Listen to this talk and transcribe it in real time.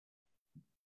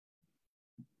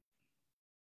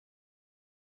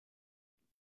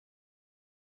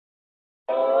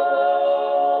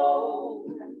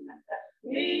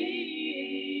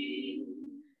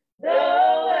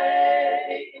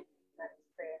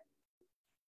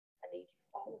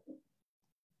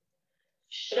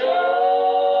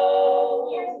Show,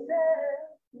 yes,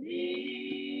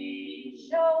 me,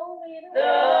 show me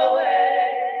the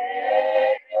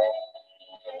way.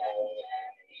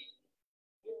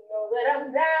 You know that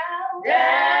I'm down,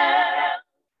 yeah,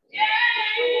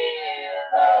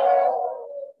 Lord.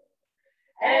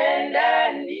 And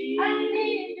I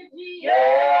need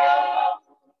your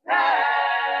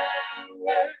power.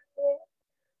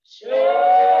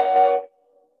 Show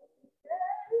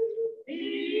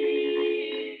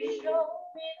me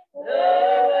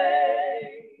the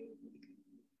way.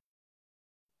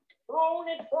 Own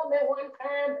it for me one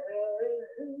time.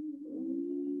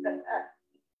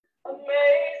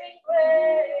 Amazing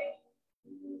grace,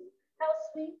 how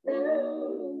sweet the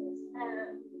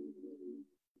sound.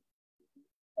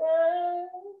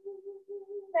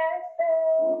 That's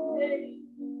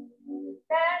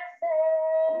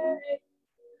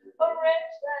a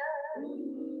wretch like.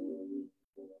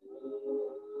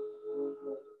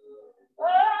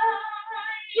 Oh,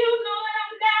 you know that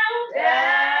I'm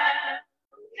down,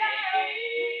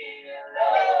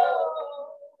 Lord.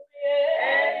 Yeah.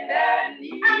 And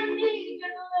I need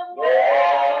you more.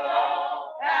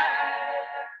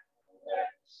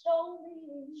 Show me,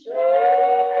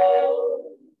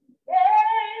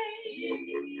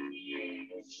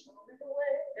 show me the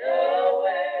way. Yeah.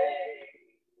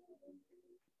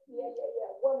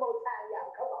 One more time,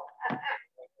 y'all. Come on.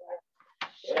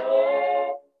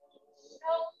 Show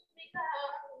me,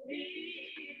 God.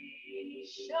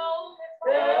 Show me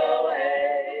the way.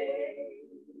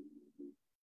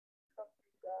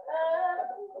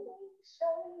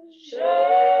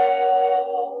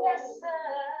 Show, yes, sir.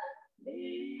 I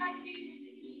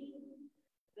need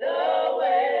the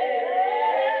way.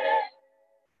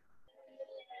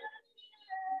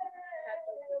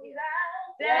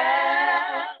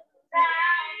 Down,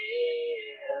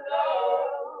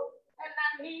 Lord.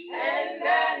 And I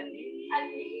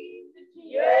need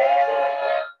your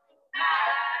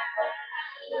power.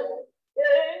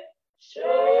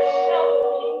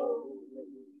 Show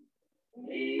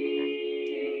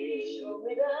me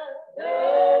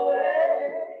the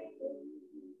way.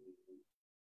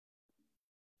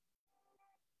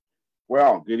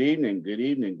 Well, good evening,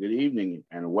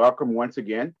 and welcome once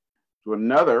again to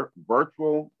another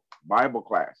virtual Bible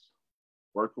class.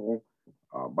 Virtual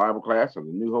Bible class of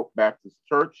the New Hope Baptist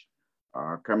Church,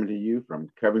 coming to you from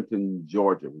Covington,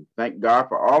 Georgia. We thank God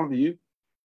for all of you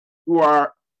who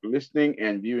are listening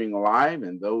and viewing live,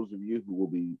 and those of you who will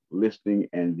be listening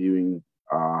and viewing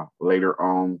later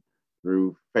on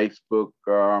through Facebook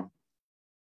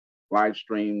live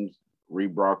streams,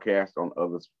 rebroadcast on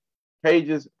other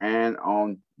pages, and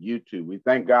on YouTube. We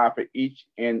thank God for each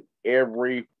and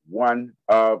every one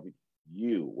of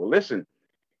you. Well, listen,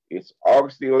 it's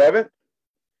August the 11th,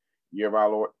 year of our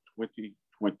Lord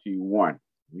 2021.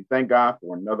 We thank God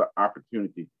for another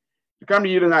opportunity to come to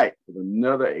you tonight with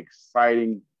another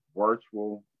exciting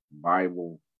virtual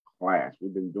Bible class.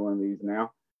 We've been doing these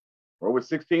now for over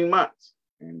 16 months,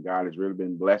 and God has really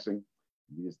been blessing.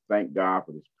 We just thank God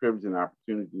for this privilege and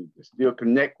opportunity to still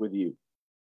connect with you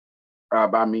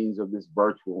by means of this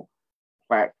virtual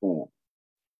platform.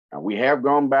 We have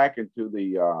gone back into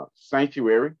the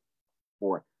sanctuary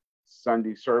for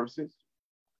Sunday services,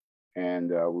 and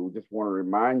we just want to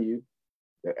remind you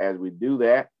that as we do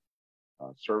that,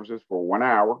 services for 1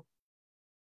 hour,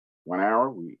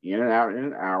 we in and out in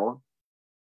an hour.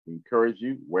 We encourage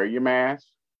you, wear your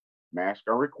mask. Masks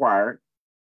are required.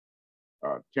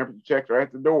 Temperature checks are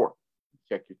at the door.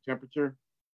 Check your temperature.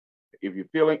 If you're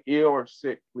feeling ill or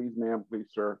sick, please, ma'am,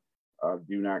 please, sir,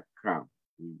 do not come.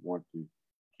 We want to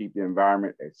keep the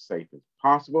environment as safe as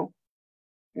possible.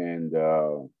 And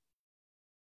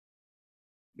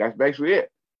that's basically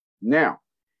it. Now,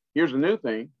 here's a new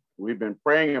thing. We've been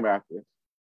praying about this.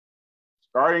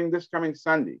 Starting this coming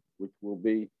Sunday, which will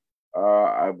be,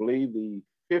 I believe, the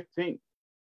 15th,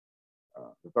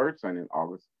 the third Sunday in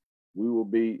August, we will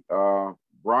be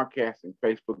broadcasting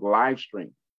Facebook live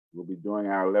stream. We'll be doing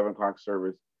our 11 o'clock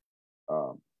service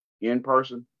in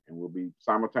person, and we'll be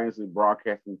simultaneously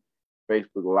broadcasting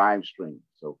Facebook live stream.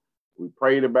 So we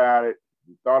prayed about it.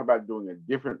 We thought about doing a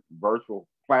different virtual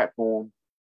platform,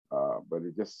 but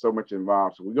it's just so much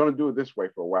involved. So we're going to do it this way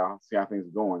for a while, see how things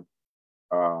are going.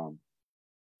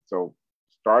 So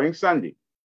starting Sunday,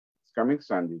 it's coming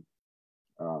Sunday,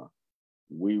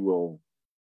 we will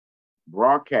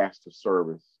broadcast the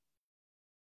service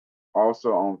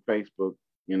also on Facebook,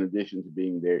 in addition to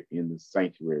being there in the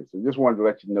sanctuary. So just wanted to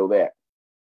let you know that.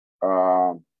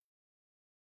 So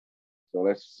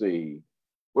let's see.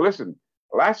 Well, listen,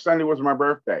 last Sunday was my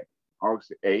birthday, August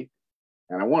the 8th.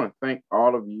 And I want to thank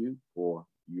all of you for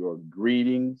your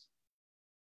greetings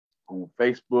on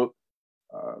Facebook.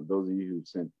 Those of you who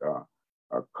sent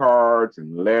cards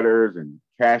and letters and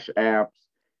cash apps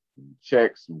and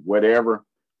checks and whatever,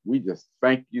 we just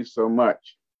thank you so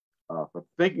much for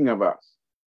thinking of us.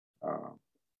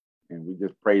 And we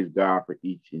just praise God for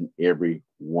each and every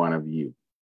one of you.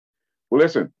 Well,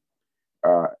 listen,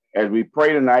 as we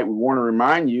pray tonight, we want to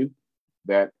remind you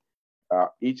that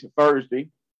each Thursday,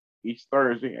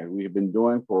 as we have been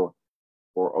doing for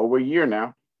over a year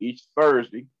now, each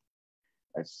Thursday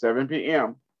at 7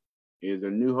 p.m. is a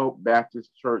New Hope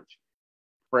Baptist Church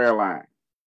prayer line.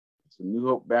 It's a New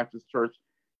Hope Baptist Church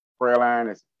prayer line.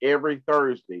 It's every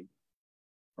Thursday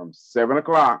from 7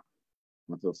 o'clock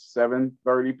until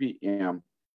 7:30 p.m.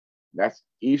 That's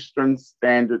Eastern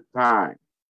Standard Time.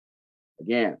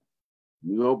 Again,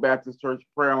 New Hope Baptist Church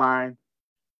prayer line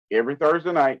every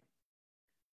Thursday night,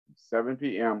 7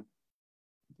 p.m.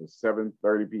 to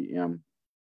 7:30 p.m.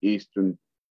 Eastern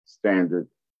Standard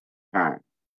Time.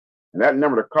 And that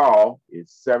number to call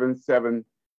is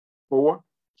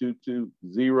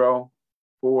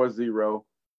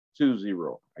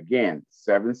 774-220-4020. Again,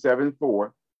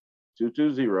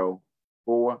 774-220-4020.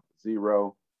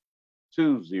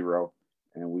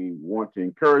 And we want to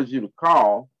encourage you to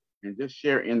call and just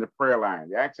share in the prayer line.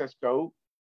 The access code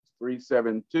is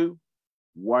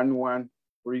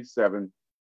 372-1137,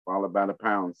 followed by the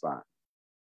pound sign.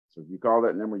 So if you call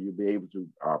that number, you'll be able to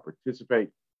participate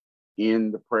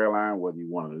in the prayer line, whether you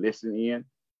want to listen in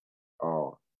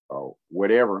or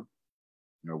whatever.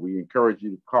 We encourage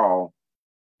you to call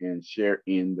and share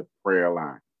in the prayer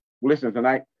line. Listen,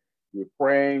 tonight we're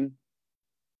praying.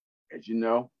 As you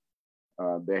know,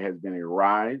 there has been a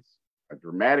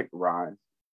dramatic rise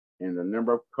in the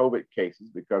number of COVID cases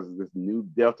because of this new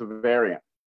Delta variant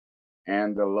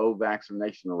and the low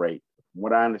vaccination rate. From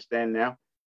what I understand now,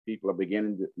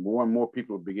 more and more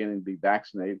people are beginning to be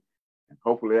vaccinated, and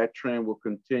hopefully that trend will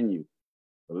continue.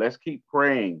 But let's keep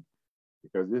praying,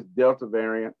 because this Delta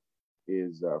variant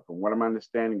is, from what I'm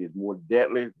understanding, is more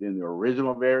deadly than the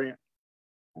original variant.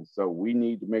 And so we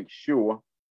need to make sure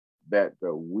that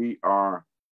we are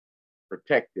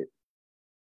protected.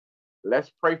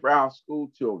 Let's pray for our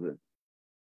school children.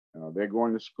 They're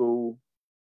going to school,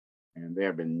 and there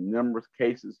have been numerous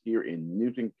cases here in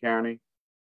Newton County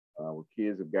where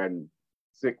kids have gotten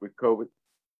sick with COVID,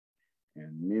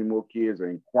 and many more kids are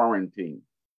in quarantine.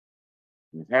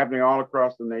 And it's happening all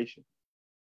across the nation.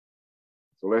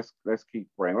 So let's keep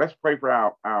praying. Let's pray for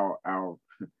our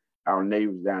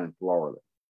neighbors down in Florida.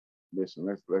 Listen,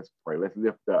 let's pray. Let's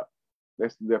lift up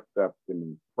them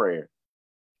in prayer.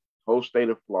 Whole state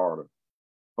of Florida,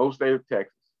 whole state of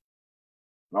Texas,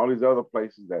 and all these other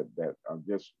places that are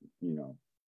just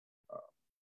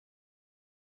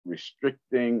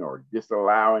restricting or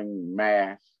disallowing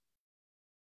masks.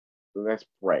 So let's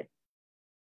pray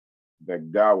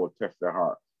that God will touch their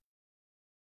hearts,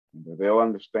 and that they'll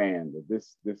understand that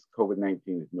this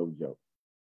COVID-19 is no joke.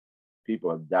 People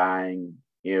are dying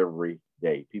every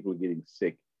day. People are getting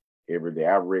sick every day.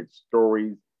 I've read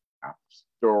stories after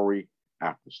story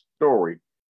after story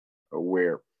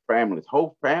where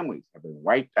whole families have been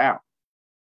wiped out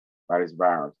by this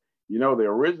virus. The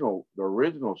original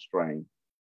strain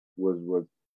was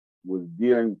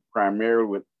dealing primarily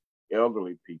with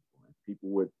elderly people and people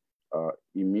with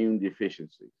immune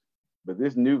deficiencies. But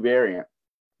this new variant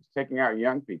is taking out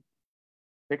young people,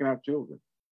 taking out children.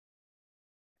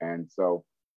 And so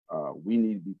we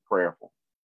need to be prayerful.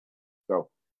 So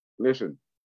listen,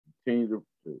 continue to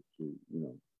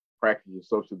practice your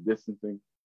social distancing.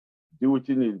 Do what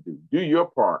you need to do. Do your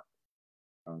part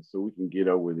so we can get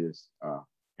over this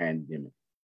pandemic.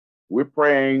 We're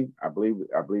praying. I believe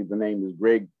the name is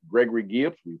Gregory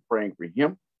Gibbs. We're praying for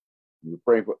him. We're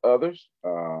praying for others.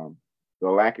 The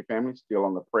Lackey family still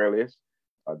on the prayer list.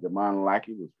 Damon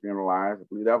Lackey was funeralized. I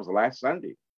believe that was last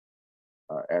Sunday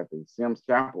at the Sims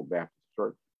Chapel Baptist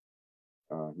Church.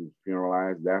 He was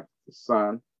funeralized. That's the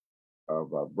son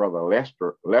of Brother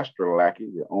Lester Lackey,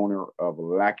 the owner of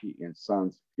Lackey and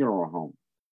Sons Funeral Home.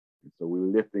 And so we're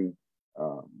lifting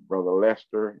Brother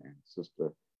Lester and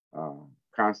Sister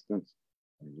Constance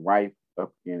and his wife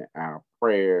up in our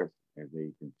prayers as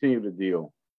they continue to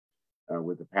deal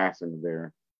with the passing of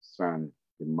their son,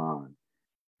 Damon.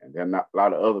 And there are not a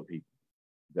lot of other people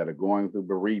that are going through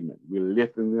bereavement. We're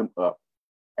lifting them up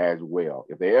as well.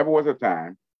 If there ever was a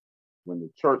time when the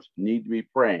church needs to be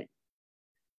praying,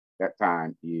 that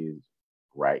time is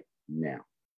right now.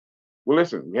 Well,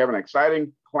 listen, we have an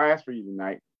exciting class for you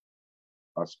tonight,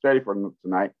 a study for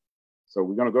tonight. So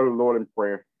we're going to go to the Lord in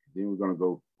prayer. Then we're going to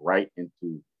go right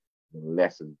into the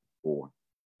lesson for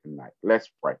tonight. Let's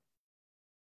pray.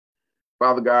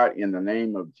 Father God, in the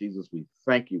name of Jesus, we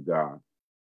thank you, God,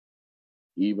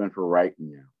 even for right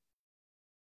now.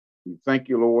 We thank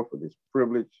you, Lord, for this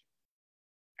privilege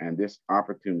and this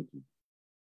opportunity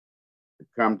to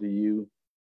come to you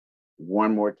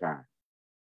one more time.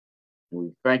 And we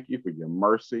thank you for your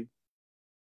mercy.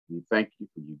 We thank you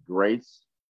for your grace.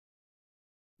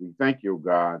 We thank you,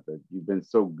 God, that you've been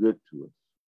so good to us.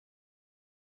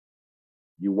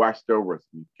 You watched over us.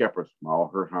 You kept us from all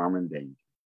hurt, harm, and danger.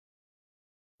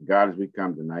 God, as we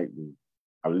come tonight, we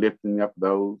are lifting up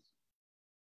those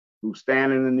who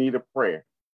stand in the need of prayer.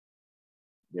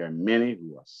 There are many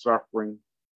who are suffering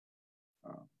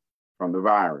from the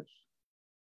virus.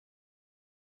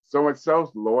 So much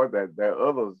so, Lord, that there are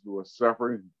others who are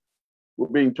suffering, who are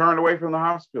being turned away from the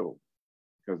hospital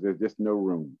because there's just no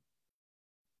room.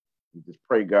 We just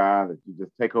pray, God, that you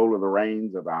just take hold of the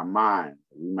reins of our minds,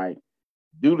 that we might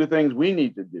do the things we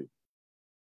need to do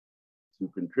to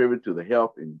contribute to the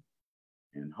health and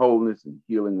wholeness and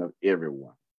healing of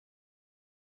everyone.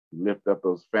 We lift up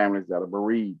those families that are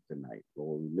bereaved tonight,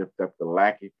 Lord. We lift up the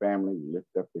Lackey family. We lift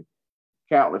up the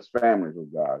countless families, oh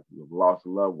God, who have lost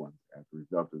loved ones as a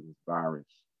result of this virus,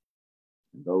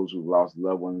 and those who've lost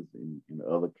loved ones in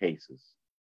other cases.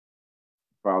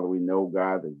 Father, we know,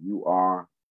 God, that you are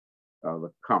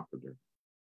the comforter.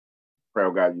 Pray,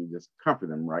 oh God, you just comfort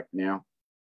them right now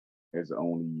as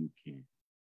only you can.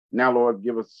 Now, Lord,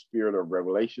 give us a spirit of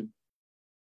revelation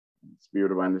and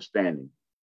spirit of understanding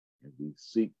as we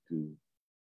seek to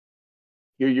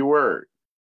hear your word.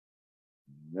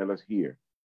 Let us hear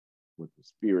what the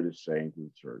Spirit is saying to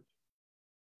the church.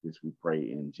 This we pray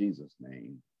in Jesus'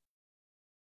 name.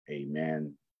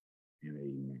 Amen and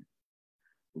amen.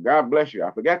 Well, God bless you.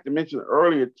 I forgot to mention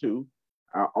earlier, too,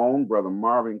 our own brother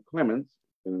Marvin Clemens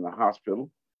been in the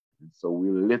hospital. And so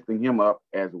we're lifting him up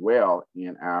as well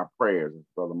in our prayers. It's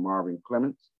Brother Marvin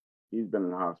Clemens. He's been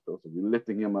in the hospital. So we're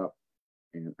lifting him up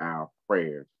in our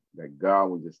prayers, that God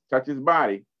will just touch his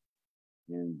body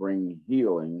and bring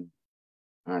healing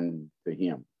unto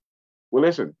him. Well,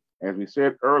 listen, as we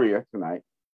said earlier tonight,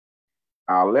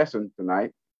 our lesson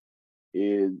tonight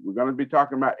is we're going to be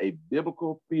talking about a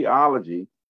biblical theology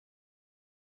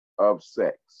of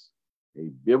sex. A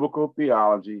biblical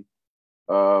theology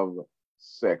of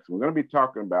sex. We're going to be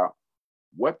talking about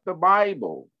what the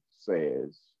Bible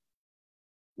says,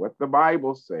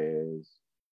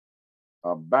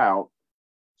 about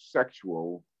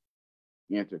sexual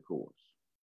intercourse.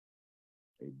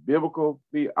 A biblical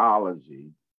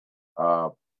theology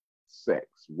of sex.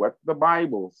 What the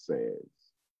Bible says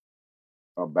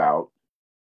about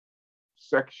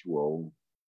sexual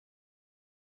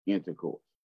intercourse.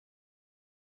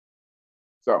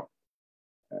 So,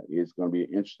 it's going to be an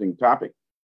interesting topic.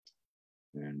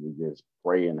 And we just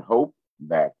pray and hope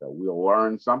that we'll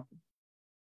learn something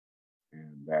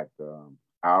and that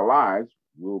our lives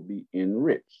will be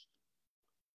enriched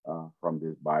from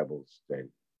this Bible study.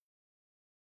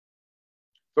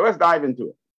 So let's dive into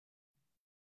it.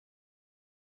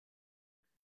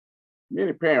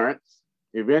 Many parents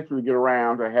eventually get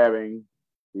around to having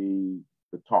the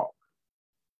talk.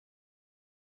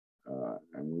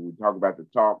 And when we talk about the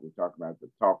talk, we talk about the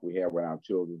talk we have with our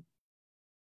children,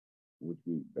 which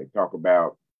they talk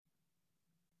about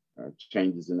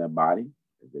changes in their body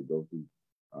as they go through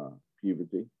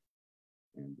puberty.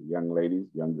 And the young ladies,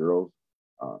 young girls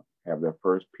have their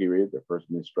first period, their first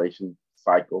menstruation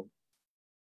cycle.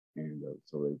 And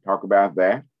so they talk about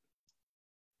that,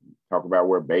 talk about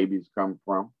where babies come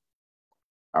from.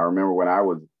 I remember when I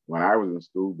was in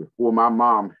school, before my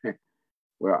mom,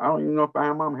 well, I don't even know if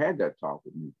my mom had that talk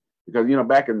with me. Because,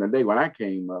 back in the day when I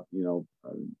came up,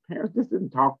 parents just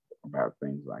didn't talk about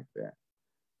things like that.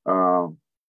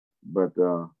 But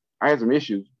I had some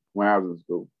issues when I was in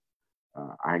school.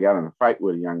 I got in a fight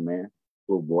with a young man,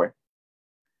 little boy,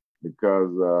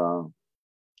 because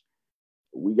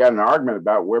we got in an argument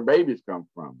about where babies come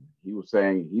from. He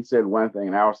said one thing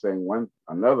and I was saying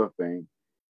another thing.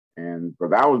 And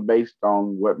because I was based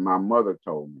on what my mother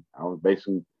told me. I was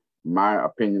basing my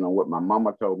opinion on what my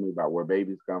mama told me about where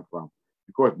babies come from.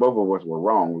 Of course, both of us were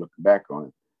wrong looking back on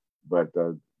it, but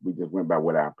we just went by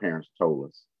what our parents told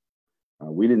us.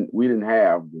 We didn't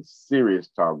have the serious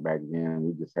talk back then.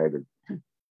 We just had to,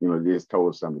 they just told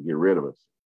us something to get rid of us.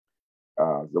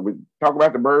 So we talk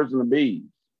about the birds and the bees,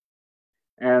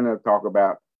 and talk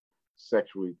about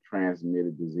sexually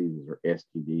transmitted diseases or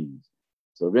STDs.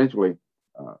 So eventually,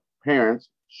 parents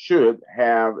should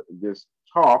have this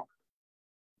talk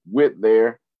with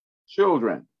their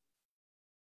children.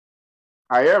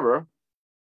 However,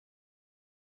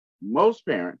 most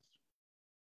parents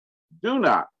do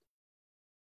not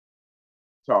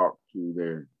talk to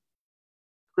their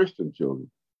Christian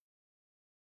children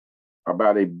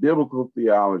about a biblical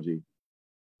theology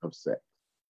of sex.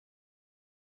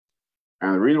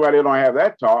 And the reason why they don't have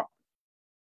that taught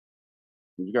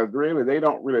is because really they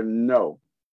don't really know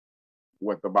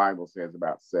what the Bible says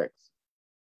about sex,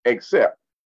 except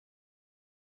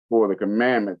for the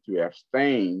commandment to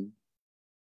abstain,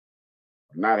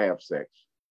 not have sex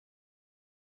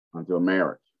until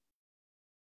marriage.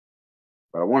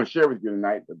 But I want to share with you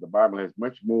tonight that the Bible has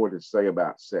much more to say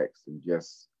about sex than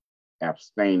just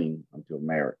abstaining until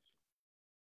marriage.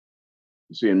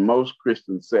 You see, in most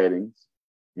Christian settings,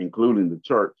 including the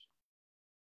church,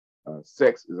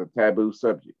 sex is a taboo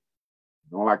subject.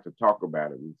 You don't like to talk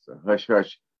about it. It's a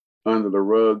hush-hush, under the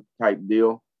rug type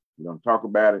deal. You don't talk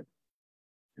about it.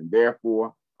 And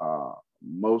therefore,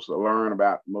 most of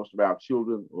our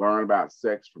children learn about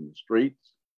sex from the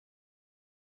streets,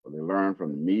 or they learn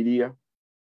from the media.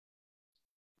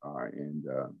 And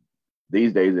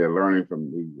these days, they're learning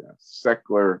from the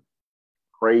secular,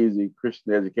 crazy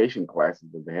Christian education classes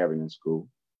that they're having in school,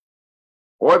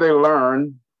 or they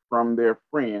learn from their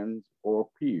friends or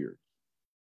peers.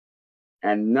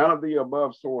 And none of the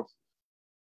above sources,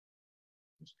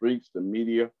 the streets, the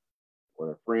media, or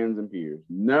their friends and peers,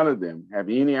 none of them have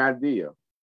any idea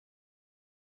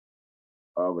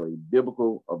of the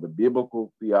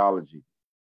biblical theology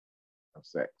of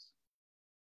sex.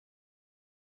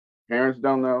 Parents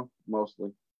don't know,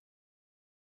 mostly.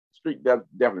 Street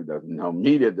definitely doesn't know.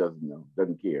 Media doesn't know,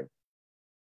 doesn't care.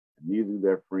 Neither do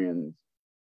their friends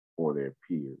or their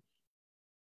peers.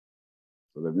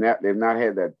 So they've not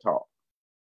had that talk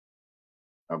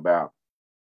about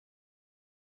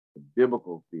the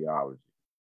biblical theology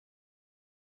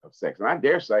of sex. And I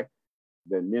dare say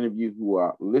that many of you who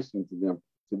are listening to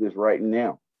this right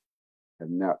now have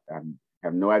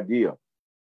no idea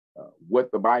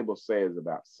what the Bible says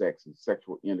about sex and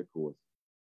sexual intercourse,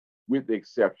 with the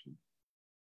exception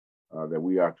that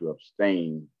we are to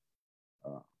abstain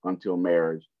until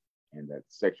marriage, and that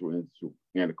sexual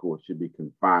intercourse should be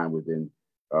confined within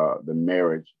the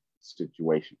marriage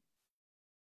situation.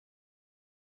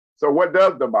 So what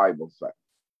does the Bible say?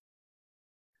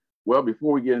 Well,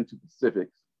 before we get into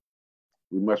specifics,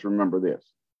 we must remember this,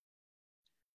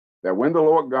 that when the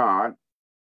Lord God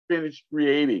finished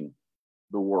creating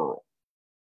the world,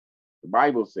 the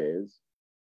Bible says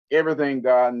everything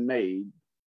God made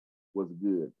was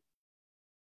good,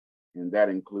 and that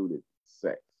included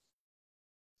sex.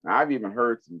 Now, I've even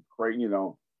heard some crazy,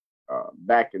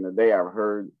 back in the day, I've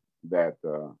heard that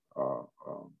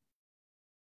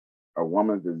a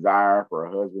woman's desire for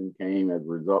a husband came as a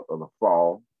result of the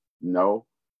fall. No,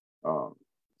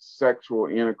 sexual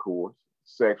intercourse,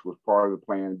 sex was part of the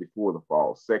plan before the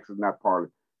fall. Sex was not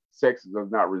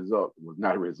a result of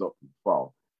the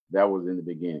fall. That was in the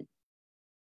beginning.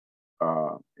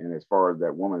 And as far as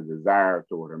that woman's desire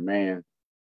toward her man,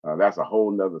 that's a whole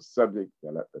nother subject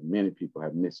that many people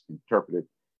have misinterpreted.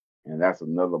 And that's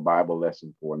another Bible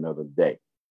lesson for another day.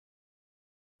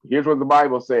 Here's what the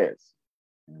Bible says.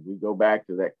 And we go back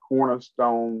to that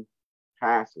cornerstone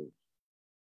passage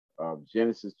of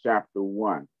Genesis chapter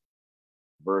 1,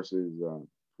 verses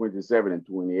 27 and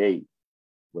 28.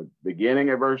 But beginning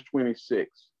at verse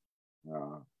 26,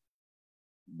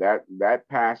 that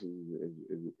passage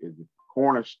is the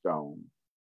cornerstone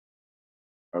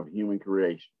of human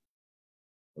creation.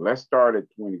 Let's start at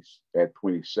 27.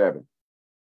 It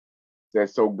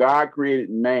says, so God created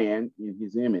man in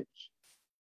his image.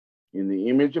 In the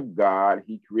image of God,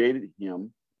 he created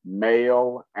him,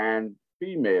 male and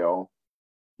female,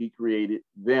 he created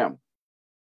them.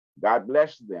 God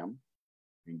blessed them,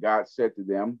 and God said to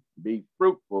them, be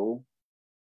fruitful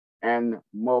and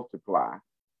multiply,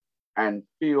 and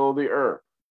fill the earth,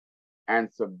 and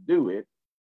subdue it,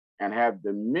 and have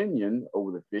dominion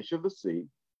over the fish of the sea,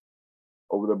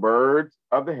 over the birds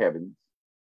of the heavens,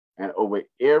 and over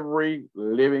every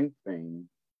living thing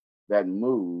that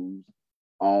moves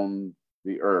on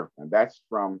the earth. And that's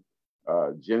from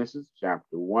Genesis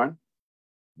chapter 1,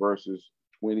 verses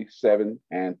 27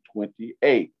 and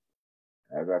 28.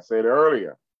 As I said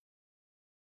earlier,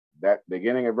 that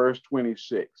beginning at verse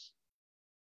 26,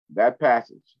 that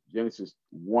passage, Genesis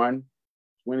 1,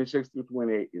 26 through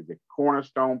 28, is the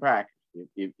cornerstone package.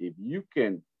 If you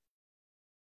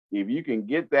can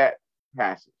get that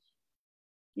passage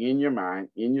in your mind,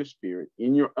 in your spirit,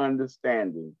 in your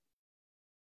understanding,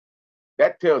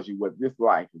 that tells you what this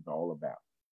life is all about.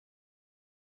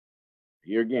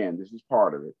 Here again, this is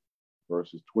part of it,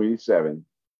 verses 27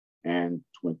 and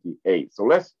 28. So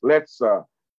let's look at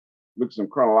some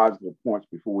chronological points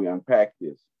before we unpack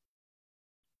this.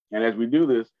 And as we do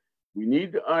this, we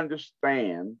need to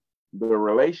understand the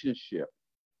relationship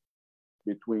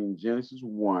between Genesis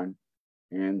 1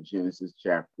 and Genesis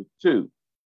chapter 2. You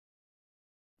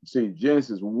see,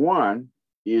 Genesis 1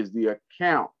 is the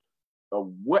account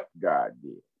of what God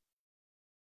did.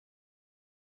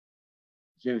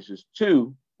 Genesis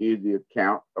 2 is the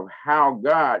account of how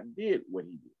God did what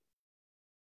he did.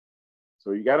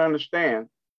 So you got to understand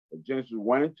that Genesis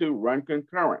 1 and 2 run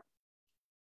concurrent.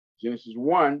 Genesis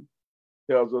 1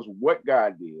 tells us what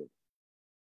God did.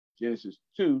 Genesis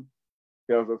 2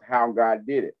 tells us how God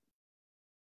did it.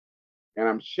 And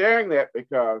I'm sharing that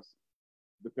because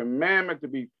the commandment to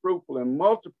be fruitful and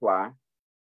multiply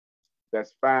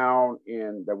that's found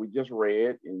in, that we just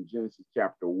read in Genesis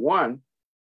chapter 1,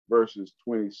 verses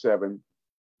 27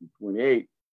 to 28,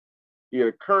 it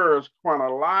occurs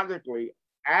chronologically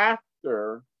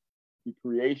after the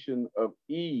creation of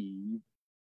Eve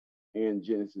in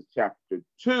Genesis chapter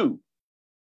 2,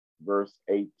 verse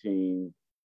 18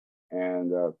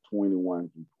 and 21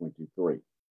 to 23.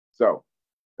 So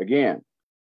again,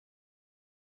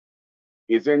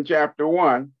 it's in chapter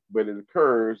 1, but it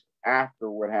occurs after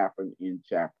what happened in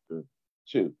chapter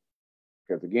 2.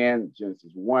 Because again,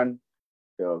 Genesis 1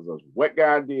 tells us what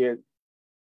God did.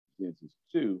 Genesis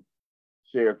 2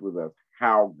 shares with us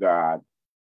how God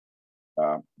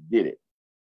did it.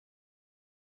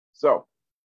 So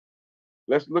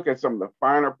let's look at some of the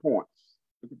finer points.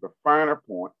 Look at the finer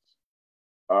points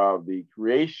of the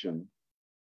creation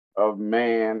of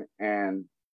man and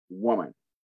woman.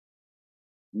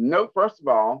 Note, first of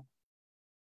all,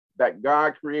 that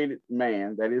God created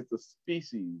man, that is the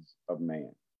species of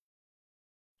man.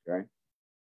 Okay?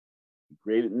 He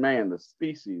created man, the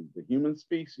species, the human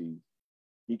species.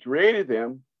 He created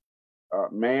them,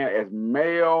 man, as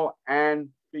male and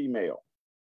female.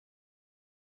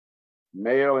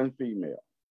 Male and female.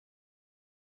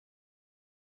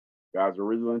 God's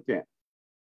original intent.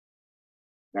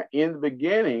 Now, in the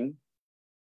beginning,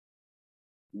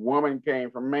 woman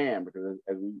came from man, because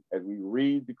as we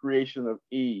read the creation of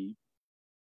Eve,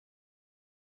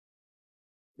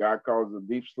 God causes a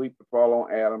deep sleep to fall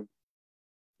on Adam.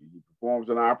 He performs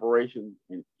an operation,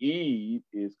 and Eve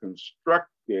is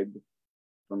constructed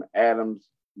from Adam's,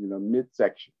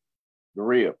 midsection, the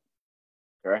rib.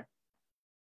 Okay,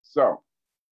 so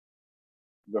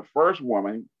the first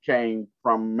woman came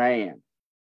from man,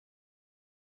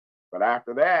 but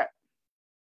after that,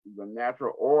 the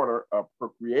natural order of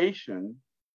procreation,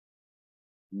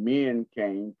 men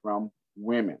came from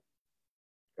women.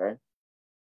 Okay,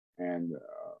 and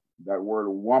that word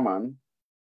woman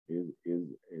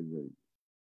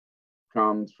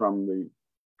comes from the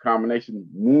combination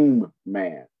womb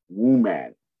man,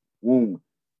 womb.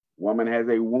 Woman has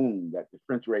a womb that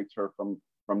differentiates her from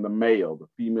the male. The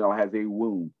female has a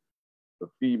womb. The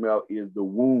female is the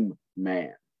womb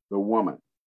man, the woman.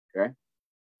 Okay.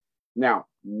 Now,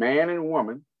 man and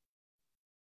woman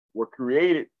were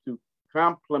created to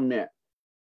complement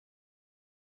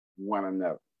one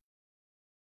another.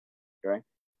 Okay.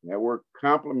 And that word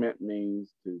complement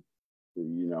means to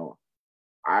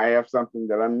I have something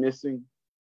that I'm missing.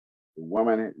 The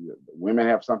women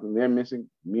have something they're missing.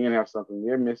 Men have something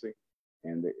they're missing,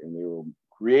 and they were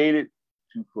created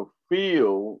to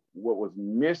fulfill what was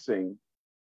missing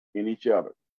in each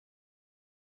other.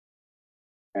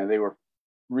 And they were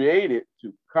created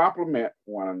to complement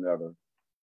one another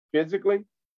physically,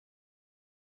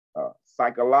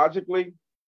 psychologically,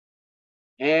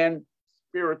 and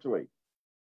spiritually.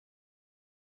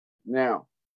 Now,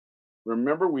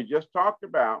 remember, we just talked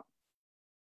about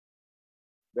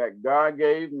that God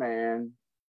gave them,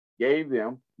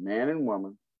 man and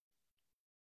woman,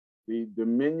 the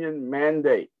dominion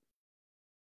mandate.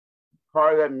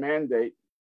 Part of that mandate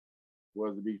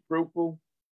was to be fruitful,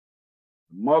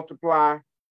 multiply,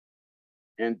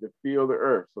 and to fill the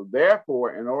earth. So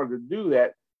therefore, in order to do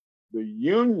that, the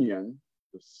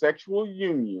sexual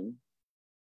union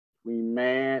between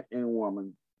man and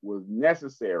woman was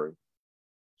necessary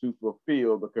to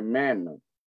fulfill the commandment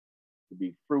to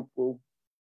be fruitful,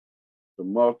 to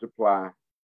multiply,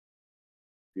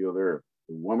 fill the earth.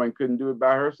 The woman couldn't do it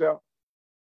by herself.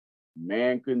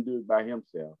 Man couldn't do it by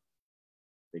himself.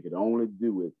 They could only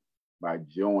do it by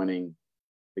joining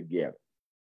together.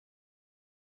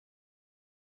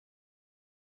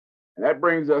 And that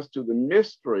brings us to the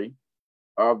mystery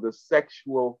of the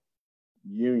sexual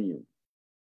union.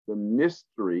 The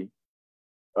mystery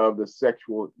of the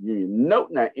sexual union. Note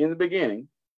now, in the beginning,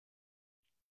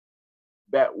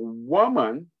 that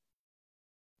woman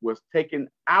was taken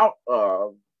out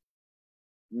of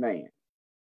man.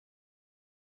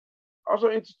 Also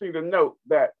interesting to note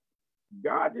that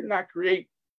God did not create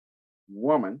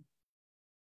woman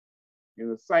in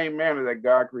the same manner that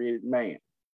God created man.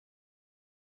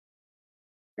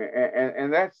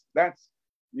 And that's,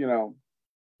 you know,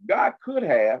 God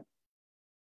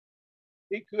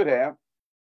he could have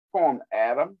formed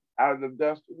Adam out of the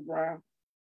dust of the ground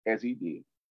as he did.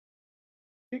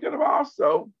 He could have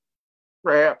also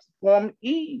perhaps formed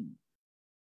Eve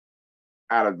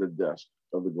out of the dust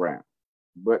of the ground.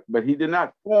 But he did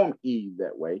not form Eve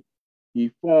that way.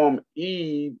 He formed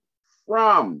Eve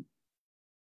from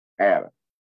Adam.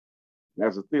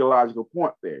 That's a theological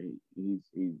point there.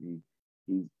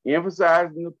 He's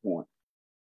emphasizing the point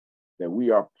that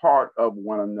we are part of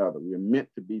one another. We are meant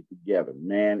to be together,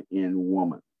 man and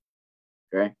woman.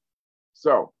 Okay?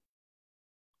 So,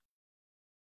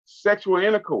 sexual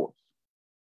intercourse.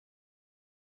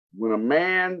 When a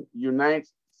man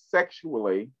unites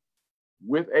sexually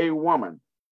with a woman,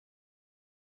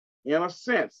 in a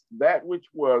sense, that which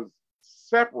was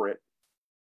separate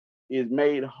is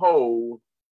made whole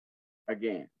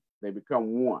again. They become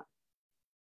one.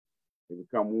 They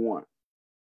become one.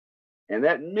 And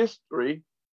that mystery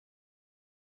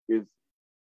is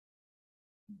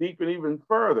deepened even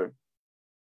further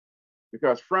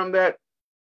because from that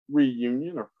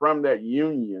reunion or from that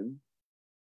union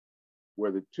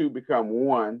where the two become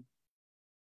one,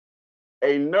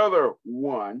 another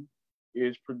one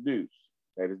is produced.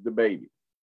 That is the baby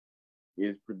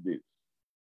is produced.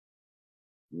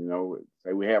 You know,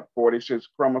 say we have 46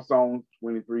 chromosomes,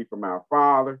 23 from our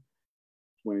father,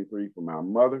 23 from our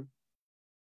mother.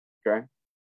 Okay.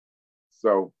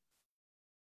 So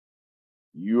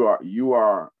you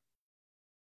are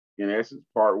in essence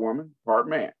part woman, part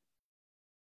man,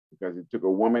 because it took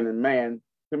a woman and man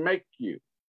to make you.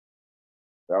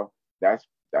 So that's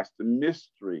the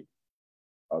mystery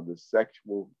of the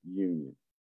sexual union.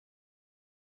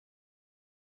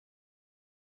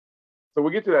 So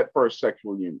we get to that first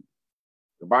sexual union.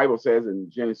 The Bible says in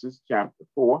Genesis chapter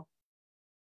 4,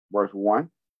 verse 1,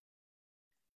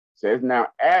 says, now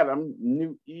Adam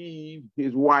knew Eve,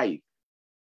 his wife.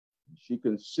 She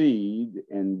conceived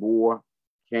and bore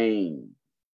Cain.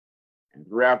 And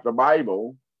throughout the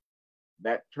Bible,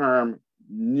 that term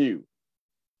knew,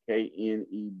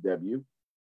 K-N-E-W,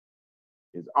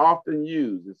 is often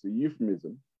used, it's a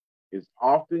euphemism, is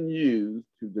often used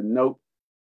to denote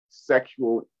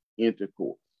sexual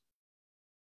intercourse.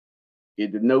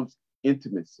 It denotes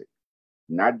intimacy,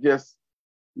 not just,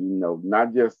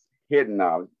 not just head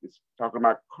knowledge. It's talking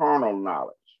about carnal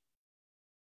knowledge.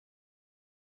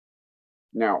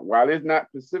 Now, while it's not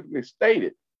specifically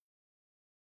stated,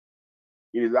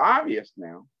 it is obvious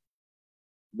now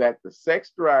that the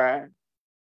sex drive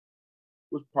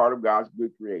was part of God's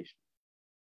good creation,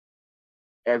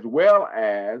 as well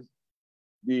as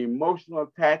the emotional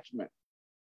attachment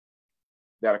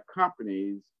that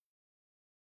accompanies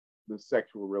the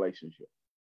sexual relationship.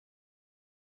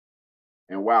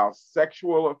 And while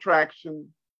sexual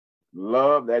attraction,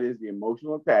 love, that is the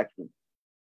emotional attachment,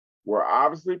 were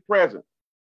obviously present,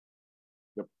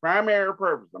 the primary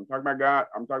purpose, I'm talking about God,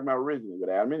 I'm talking about originally with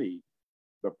Adam and Eve,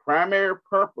 the primary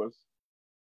purpose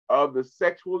of the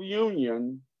sexual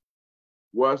union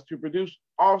was to produce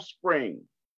offspring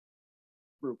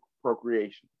through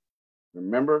procreation.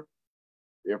 Remember,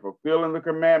 they're fulfilling the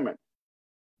commandment,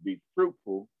 be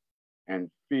fruitful and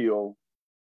fill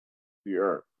the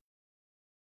earth.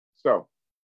 So,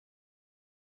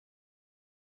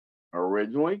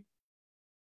 originally,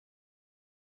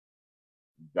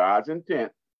 God's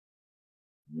intent,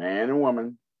 man and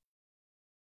woman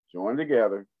join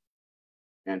together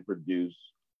and produce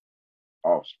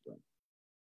offspring.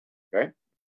 Okay?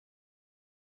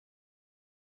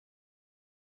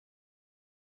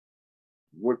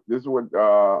 This is what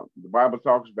the Bible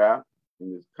talks about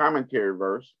in this commentary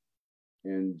verse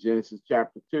in Genesis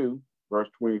chapter 2, verse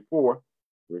 24,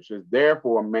 which says,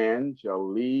 therefore a man shall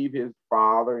leave his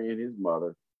father and his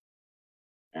mother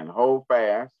and hold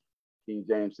fast, King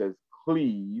James says,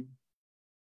 cleave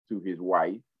to his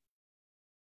wife,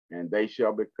 and they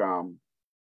shall become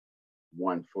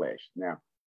one flesh. Now,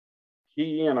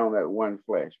 key in on that one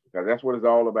flesh, because that's what it's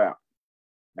all about.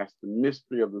 That's the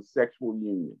mystery of the sexual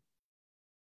union,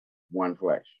 one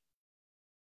flesh.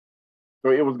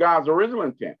 So it was God's original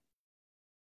intent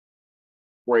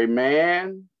for a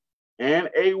man and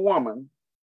a woman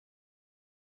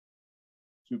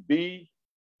to be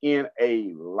in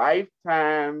a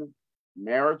lifetime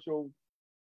marital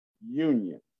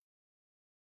union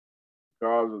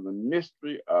because of the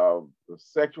mystery of the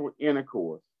sexual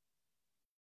intercourse.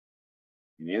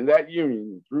 And in that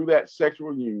union, through that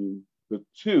sexual union, the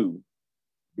two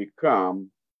become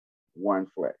one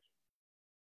flesh.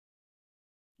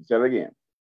 He said again,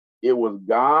 it was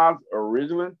God's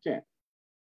original intent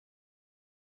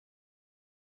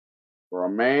for a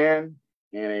man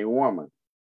and a woman.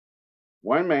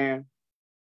 One man,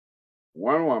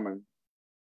 one woman,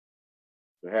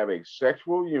 to have a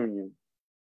sexual union,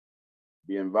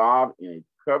 be involved in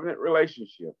a covenant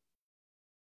relationship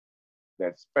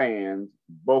that spans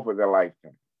both of their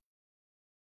lifetime.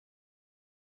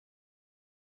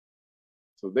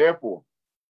 So therefore,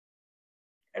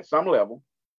 at some level,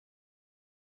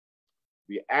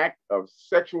 the act of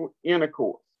sexual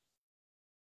intercourse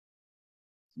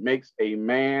makes a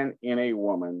man and a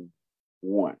woman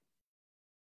one.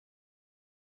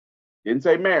 Didn't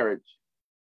say marriage.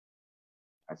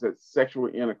 I said sexual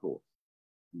intercourse.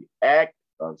 The act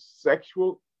of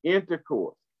sexual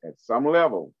intercourse at some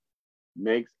level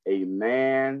makes a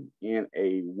man and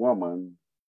a woman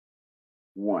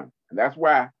one. And that's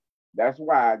why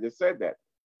I just said that.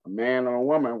 A man and a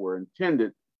woman were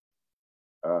intended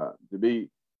to be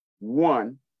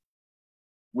one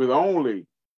with only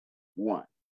one.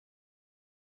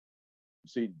 You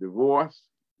see, divorce,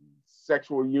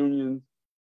 sexual unions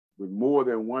with more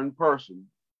than one person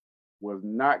was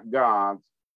not God's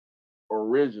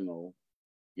original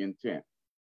intent.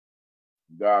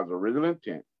 God's original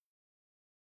intent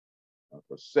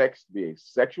for sex to be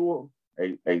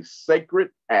a sacred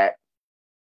act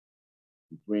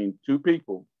between two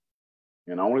people,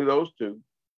 and only those two,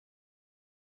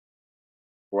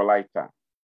 for a lifetime.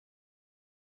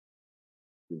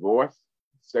 Divorce,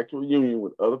 sexual union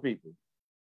with other people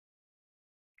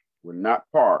were not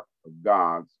part of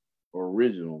God's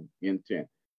original intent.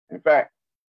 In fact,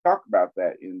 talk about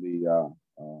that in the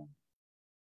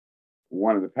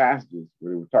one of the passages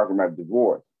where we were talking about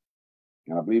divorce.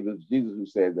 And I believe it was Jesus who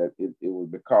said that it was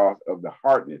because of the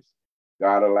hardness.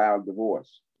 God allowed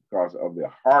divorce because of the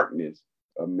hardness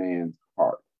of man's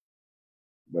heart.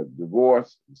 But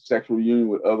divorce, sexual union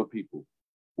with other people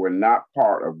were not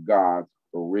part of God's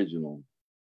original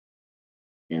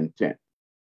intent.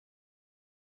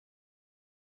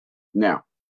 Now,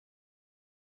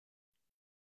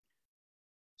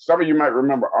 some of you might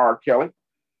remember R. Kelly.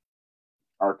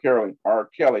 R.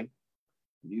 Kelly,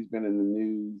 he's been in the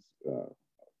news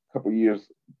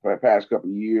past couple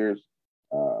of years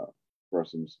for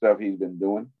some stuff he's been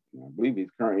doing. I believe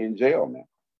he's currently in jail now.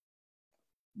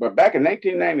 But back in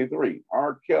 1993,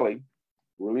 R. Kelly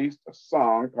released a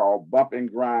song called Bump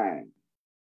and Grind.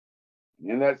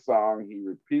 And in that song, he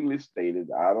repeatedly stated,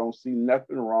 I don't see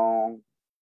nothing wrong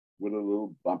with a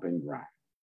little bump and grind.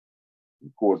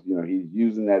 Of course, he's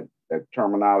using that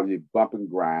terminology, bump and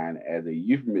grind, as a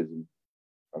euphemism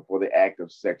for the act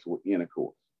of sexual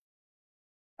intercourse.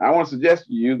 I want to suggest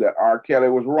to you that R. Kelly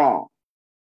was wrong,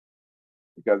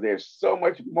 because there's so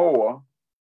much more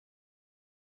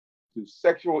to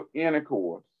sexual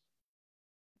intercourse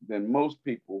than most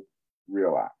people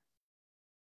realize.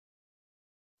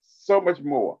 So much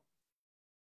more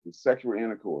to sexual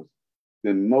intercourse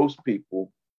than most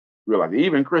people realize.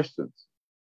 Even Christians,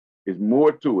 there's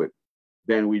more to it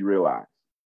than we realize.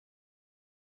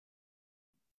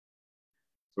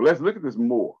 So let's look at this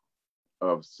more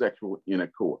of sexual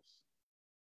intercourse.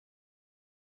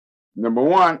 Number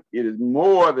one, it is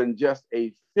more than just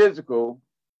a physical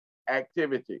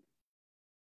activity.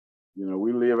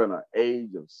 We live in an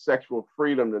age of sexual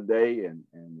freedom today, and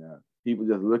people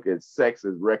just look at sex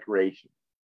as recreation,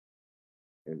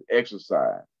 as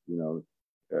exercise,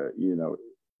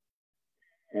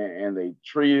 and they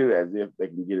treat it as if they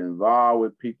can get involved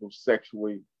with people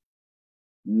sexually,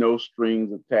 no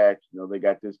strings attached. They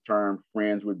got this term,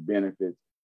 friends with benefits,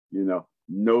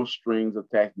 no strings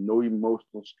attached, no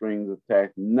emotional strings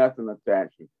attached, nothing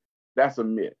attached. That's a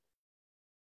myth.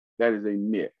 That is a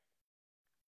myth.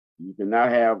 You cannot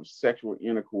have sexual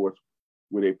intercourse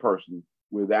with a person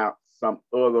without some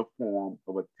other form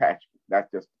of attachment.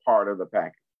 That's just part of the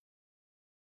package.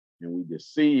 And we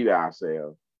deceive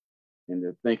ourselves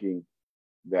into thinking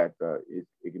that it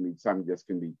can be something that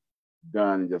can be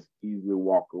done and just easily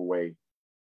walk away,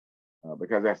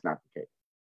 because that's not the case.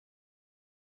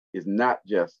 It's not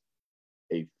just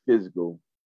a physical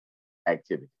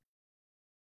activity.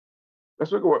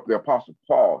 Let's look at what the Apostle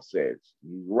Paul says.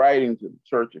 He's writing to the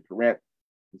church of Corinth.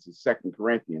 This is 2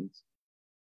 Corinthians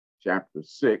chapter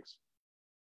 6,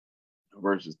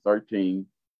 verses 13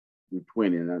 through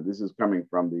 20. Now, this is coming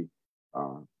from the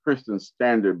Christian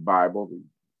Standard Bible, the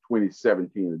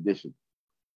 2017 edition.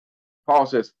 Paul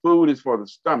says, food is for the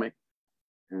stomach,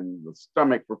 and the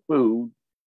stomach for food,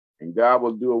 and God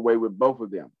will do away with both of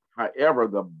them. However,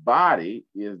 the body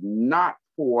is not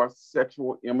for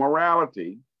sexual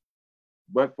immorality,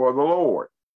 but for the Lord,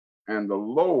 and the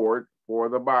Lord for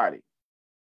the body.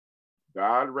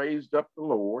 God raised up the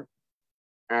Lord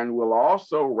and will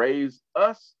also raise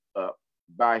us up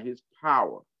by his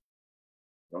power.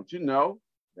 Don't you know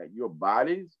that your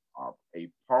bodies are a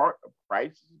part of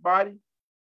Christ's body?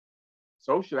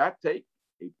 So should I take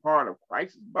a part of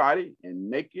Christ's body and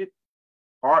make it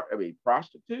part of a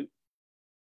prostitute?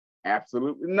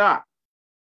 Absolutely not.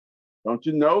 Don't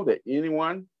you know that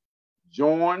anyone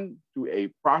joined to a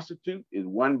prostitute is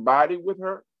one body with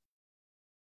her?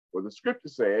 Well, the scripture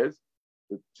says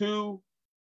the two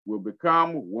will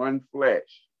become one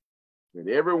flesh. That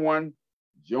everyone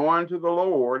joined to the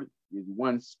Lord is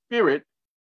one spirit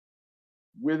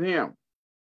with him.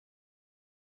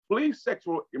 Flee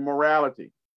sexual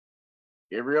immorality.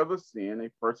 Every other sin a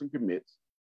person commits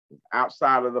is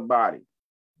outside of the body,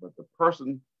 but the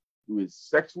person who is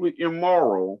sexually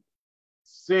immoral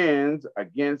sins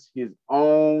against his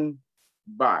own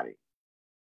body.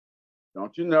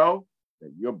 Don't you know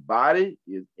that your body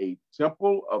is a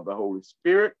temple of the Holy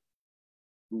Spirit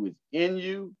who is in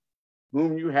you,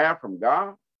 whom you have from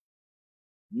God?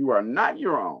 You are not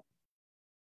your own.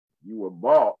 You were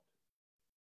bought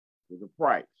with a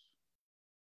price.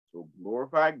 So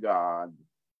glorify God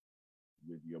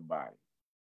with your body.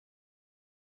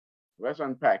 Let's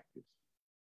unpack this.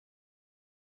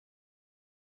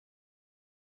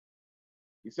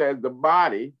 He says the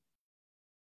body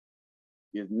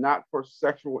is not for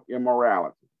sexual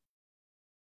immorality,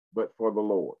 but for the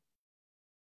Lord,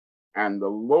 and the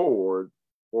Lord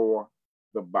for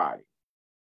the body.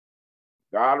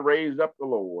 God raised up the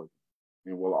Lord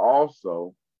and will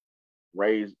also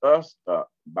raise us up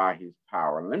by his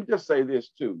power. And let me just say this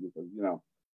too, because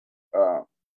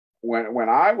when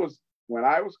I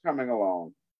was coming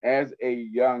along as a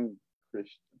young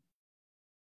Christian,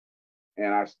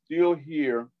 and I still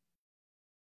hear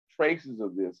traces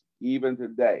of this even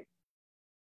today,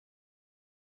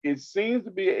 it seems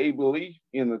to be a belief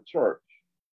in the church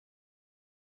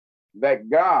that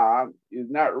God is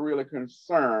not really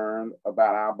concerned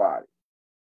about our body.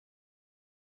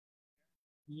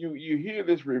 You hear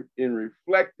this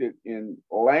reflected in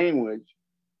language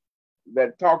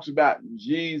that talks about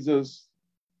Jesus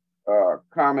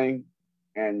coming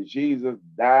and Jesus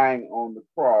dying on the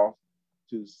cross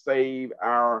to save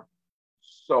our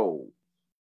souls.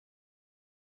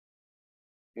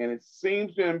 And it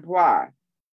seems to imply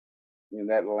in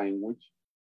that language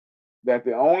that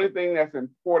the only thing that's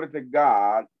important to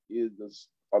God is the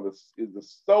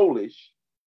soulish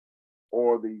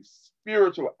or the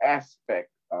spiritual aspect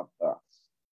of us.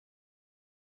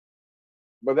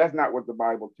 But that's not what the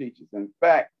Bible teaches. In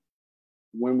fact,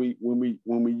 when we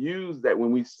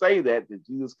say that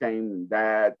Jesus came and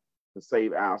died to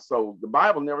save our souls, the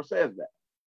Bible never says that.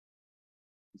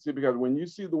 You see, because when you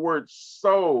see the word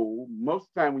soul, most of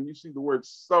the time when you see the word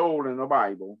soul in the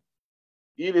Bible,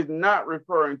 it is not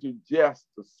referring to just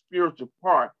the spiritual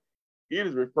part. It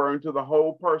is referring to the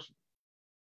whole person.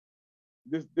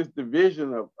 This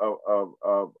division of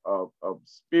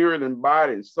spirit and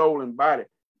body and soul and body,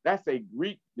 that's a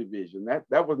Greek division.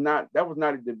 That was not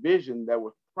a division that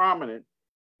was prominent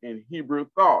in Hebrew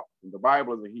thought. The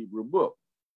Bible is a Hebrew book.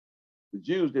 The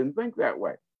Jews didn't think that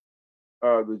way.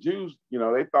 The Jews,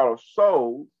 they thought of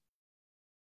souls.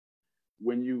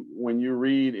 When you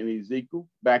read in Ezekiel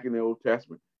back in the Old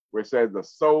Testament, where it says the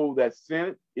soul that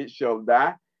sinneth, it shall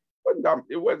die.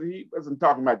 He wasn't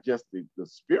talking about just the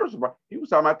spiritual part. He was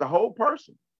talking about the whole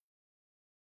person.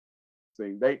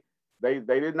 See, they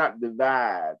did not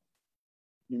divide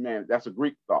humanity. That's a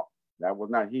Greek thought. That was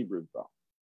not Hebrew thought.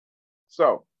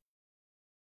 So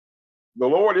the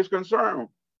Lord is concerned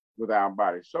with our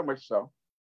bodies, so much so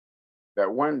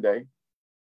that one day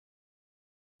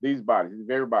these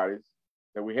very bodies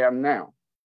that we have now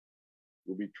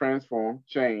will be transformed,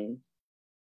 changed,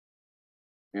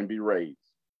 and be raised.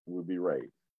 Will be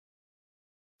raised.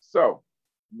 So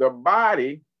the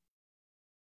body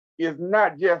is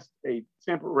not just a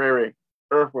temporary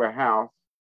earthly house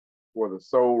for the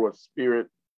soul or spirit.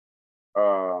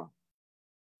 Our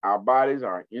bodies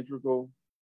are integral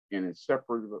and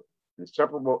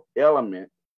inseparable element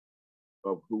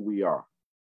of who we are.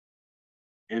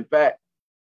 In fact,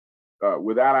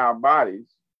 without our bodies,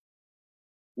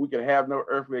 we could have no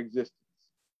earthly existence.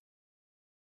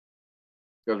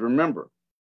 Because remember,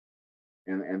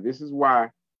 and this is why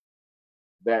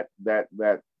that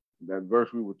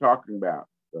verse we were talking about,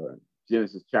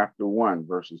 Genesis chapter 1,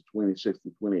 verses 26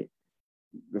 to 28.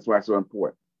 That's why it's so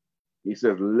important. He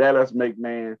says, let us make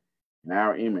man in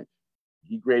our image.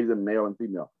 He created them male and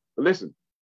female. But listen,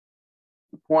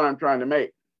 the point I'm trying to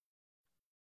make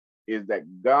is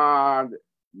that God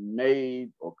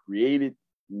made or created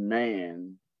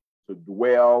man to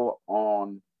dwell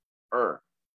on earth,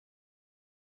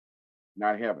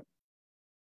 not heaven.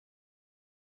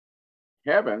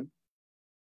 Heaven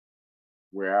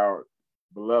where our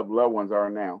beloved loved ones are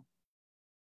now,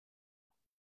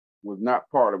 was not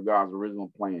part of God's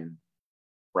original plan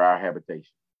for our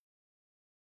habitation.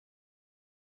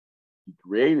 He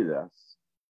created us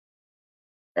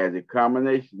as a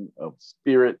combination of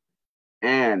spirit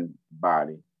and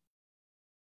body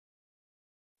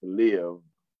to live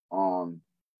on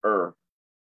earth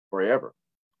forever.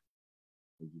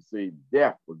 As you see,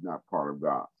 death was not part of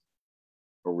God's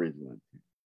original intent.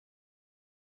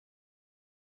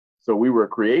 So we were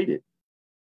created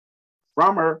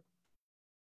from earth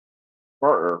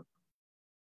for earth,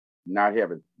 not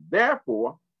heaven.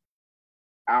 Therefore,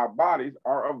 our bodies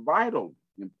are of vital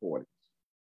importance.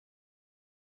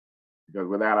 Because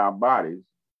without our bodies,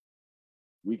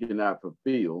 we cannot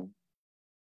fulfill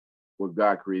what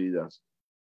God created us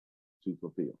to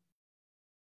fulfill.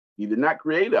 He did not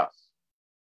create us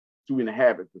to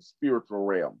inhabit the spiritual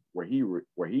realm where he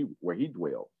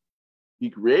dwells. He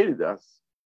created us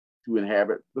to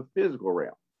inhabit the physical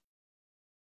realm.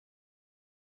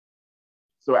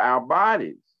 So our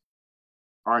bodies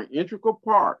are an integral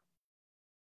part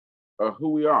of who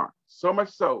we are. So much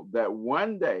so that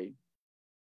one day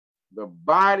the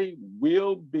body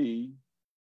will be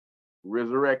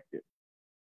resurrected.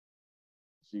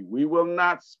 See, we will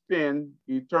not spend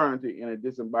eternity in a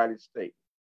disembodied state.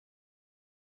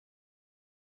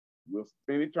 We'll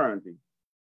spend eternity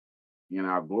in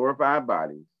our glorified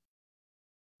bodies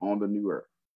on the new earth.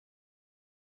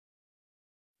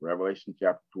 Revelation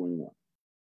chapter 21.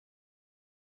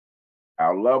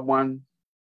 Our loved ones,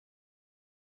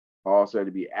 Paul said,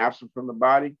 to be absent from the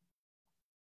body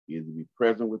is to be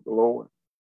present with the Lord.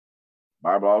 The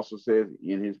Bible also says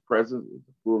in his presence is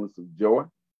the fullness of joy.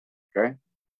 Okay?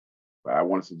 But I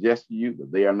want to suggest to you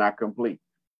that they are not complete.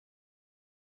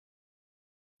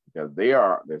 Because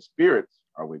their spirits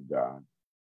are with God,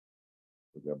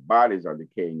 but their bodies are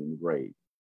decaying in the grave.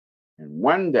 And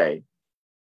one day,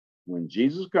 when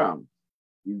Jesus comes,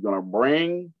 he's going to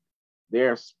bring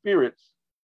their spirits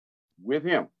with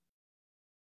him.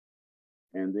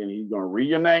 And then he's going to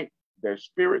reunite their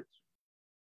spirits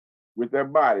with their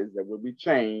bodies that will be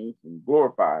changed and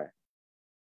glorified.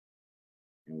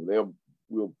 And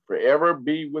will forever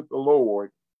be with the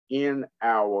Lord in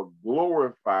our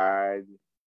glorified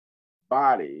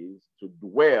bodies to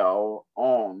dwell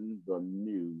on the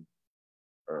new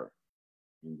earth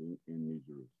in New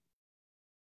Jerusalem.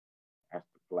 That's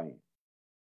the plan.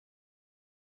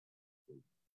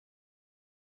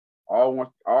 All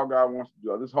God wants to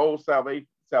do, this whole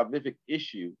salvific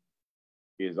issue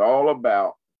is all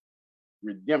about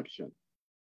redemption.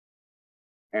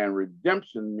 And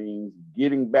redemption means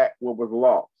getting back what was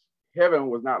lost. Heaven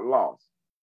was not lost.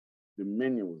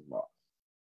 Dominion was lost.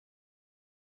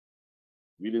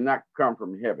 We did not come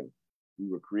from heaven. We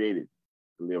were created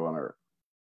to live on earth.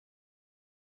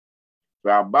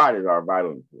 So our bodies are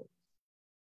vital important.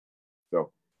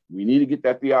 So we need to get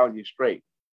that theology straight,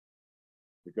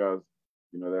 because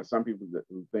there's some people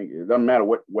who think it doesn't matter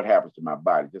what happens to my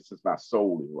body, just since my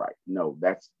soul is right. No,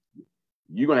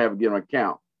 you're going to have to give an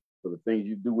account for the things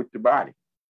you do with your body,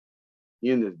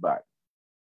 in this body,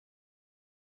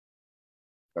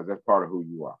 because that's part of who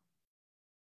you are.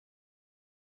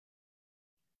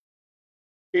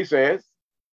 He says,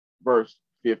 verse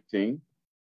 15,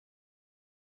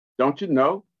 don't you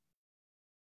know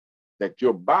that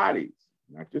your bodies,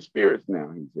 not your spirits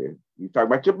now, he says, he's talking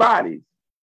about your bodies.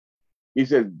 He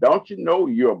says, don't you know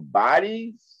your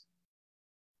bodies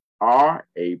are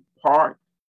a part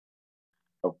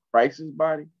of Christ's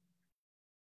body?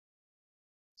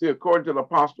 See, according to the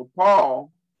Apostle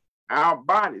Paul, our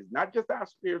bodies, not just our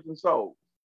spirits and souls,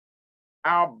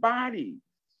 our bodies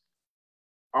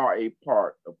are a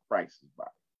part of Christ's body.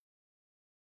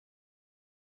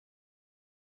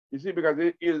 You see, because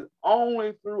it is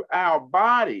only through our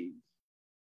bodies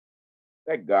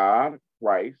that God,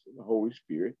 Christ, and the Holy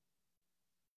Spirit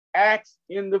acts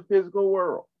in the physical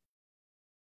world.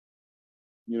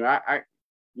 I've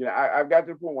got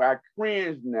to the point where I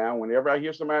cringe now whenever I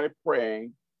hear somebody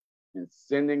praying and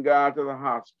sending God to the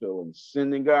hospital and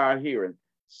sending God here and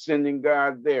sending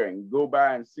God there and go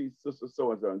by and see sister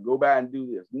so-and-so and go by and do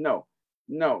this. No.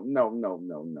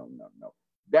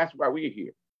 That's why we're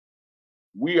here.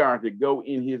 We are to go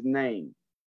in his name.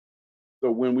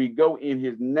 So when we go in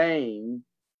his name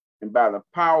and by the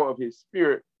power of his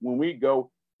spirit, when we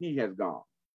go, he has gone.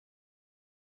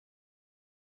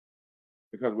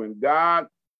 Because when God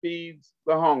feeds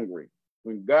the hungry,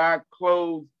 when God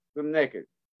clothes the naked,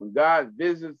 when God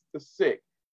visits the sick,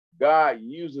 God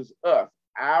uses us,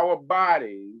 our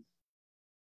bodies,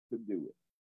 to do it.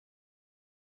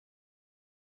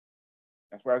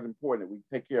 That's why it's important that we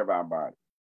take care of our bodies.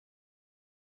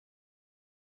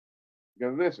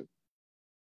 Because listen,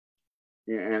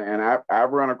 and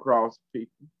I've run across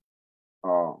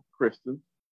people, Christians,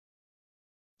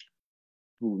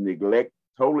 who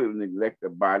totally neglect their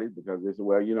bodies because they say,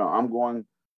 well,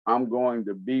 I'm going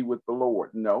to be with the Lord.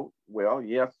 No, well,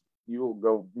 yes, you'll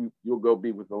go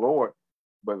be with the Lord,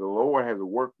 but the Lord has a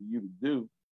work for you to do,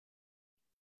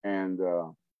 and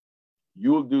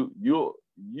you will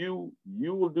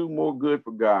do more good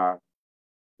for God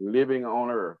living on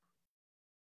earth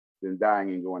than dying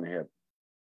and going to heaven.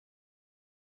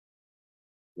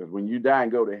 Because when you die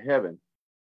and go to heaven,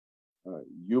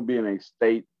 you'll be in a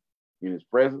state in his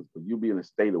presence, but you'll be in a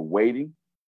state of waiting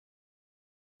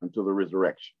until the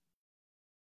resurrection,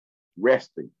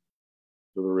 resting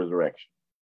till the resurrection.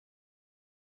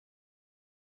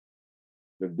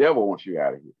 The devil wants you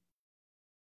out of here,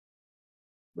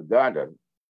 but God doesn't.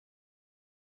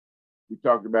 We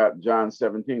talked about John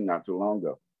 17 not too long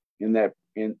ago. In the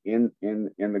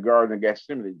Garden of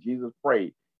Gethsemane, Jesus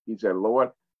prayed. He said, Lord,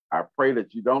 I pray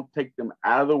that you don't take them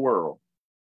out of the world,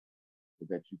 but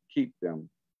that you keep them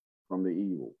from the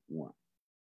evil one.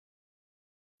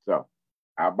 So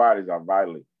our bodies are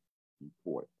vitally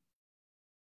important.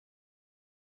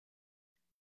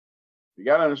 You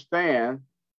got to understand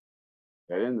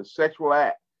that in the sexual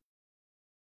act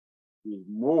is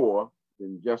more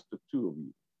than just the two of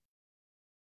you.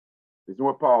 This is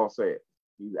what Paul said.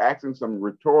 He's asking some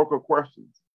rhetorical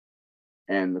questions.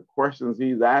 And the questions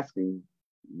he's asking,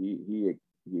 he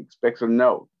expects a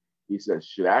no. He says,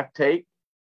 should I take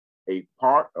a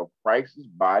part of Christ's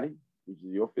body, which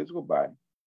is your physical body,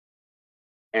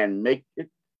 and make it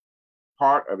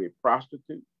part of a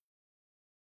prostitute?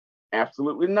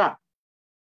 Absolutely not.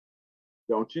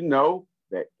 Don't you know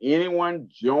that anyone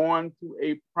joined to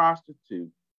a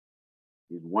prostitute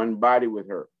is one body with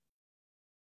her?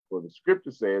 For the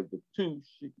scripture says the two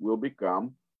will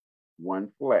become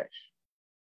one flesh.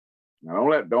 Now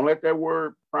don't let that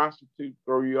word prostitute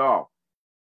throw you off.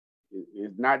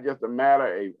 It's not just a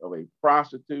matter of a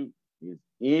prostitute. It's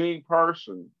any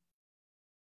person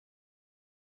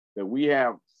that we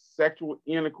have sexual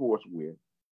intercourse with.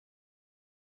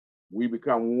 We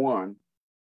become one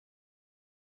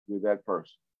with that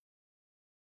person.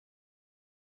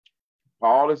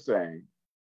 Paul is saying,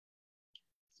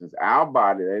 since our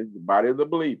body, that is the body of the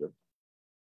believer,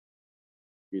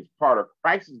 is part of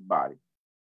Christ's body,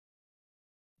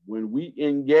 when we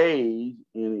engage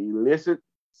in illicit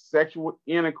sexual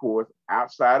intercourse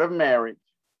outside of marriage,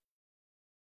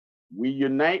 we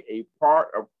unite a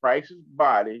part of Christ's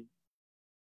body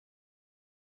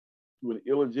to an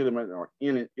illegitimate or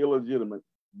in an illegitimate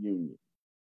union.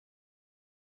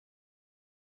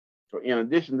 So in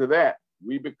addition to that,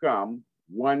 we become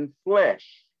one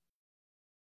flesh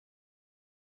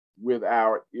with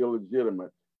our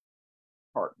illegitimate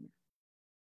partner.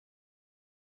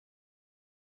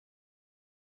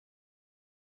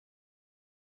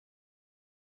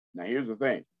 Now here's the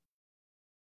thing.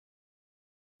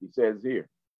 He says here,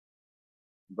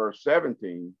 verse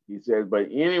 17, he says, but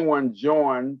anyone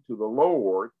joined to the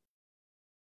Lord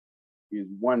is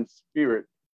one spirit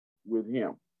with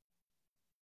him.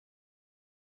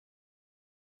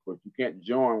 But you can't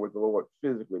join with the Lord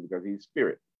physically because he's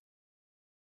spirit.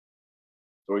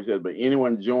 So he says, but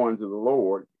anyone joined to the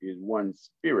Lord is one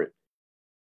spirit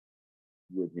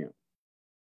with him.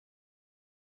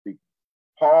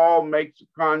 Paul makes a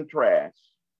contrast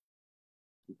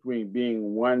between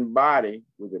being one body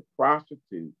with a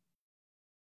prostitute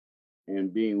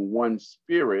and being one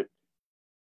spirit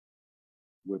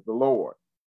with the Lord.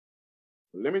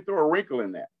 But let me throw a wrinkle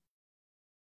in that.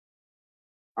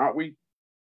 Aren't we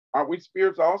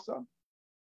spirits also?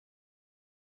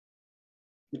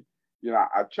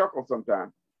 I chuckle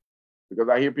sometimes because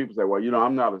I hear people say, well,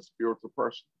 I'm not a spiritual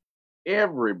person.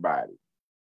 Everybody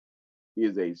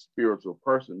is a spiritual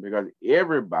person because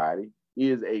everybody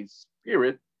is a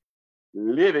spirit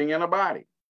living in a body.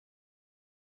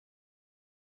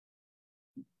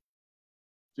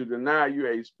 To deny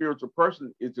you're a spiritual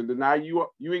person is to deny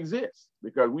you exist,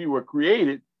 because we were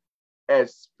created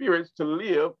as spirits to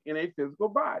live in a physical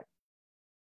body.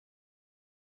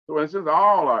 So in a sense,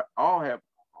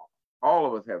 all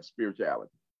of us have spirituality.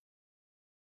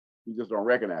 We just don't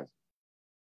recognize it.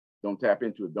 Don't tap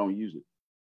into it. Don't use it.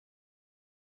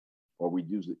 Or we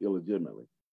use it illegitimately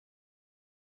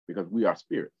because we are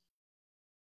spirits.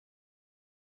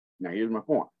 Now, here's my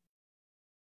point.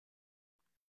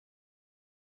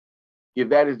 If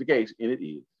that is the case, and it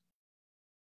is,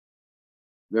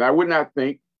 then I would not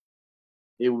think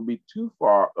it would be too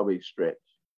far of a stretch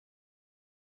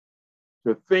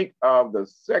to think of the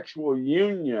sexual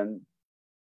union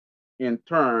in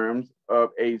terms of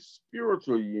a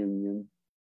spiritual union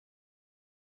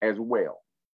as well.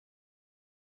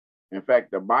 In fact,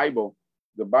 the Bible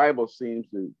seems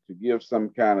to give some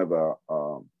kind of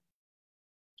a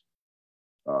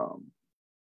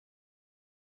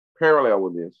parallel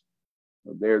with this.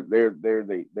 There's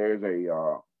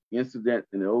a incident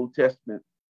in the Old Testament.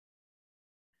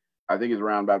 I think it's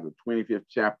around about the 25th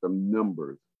chapter of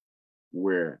Numbers,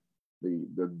 where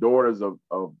the daughters of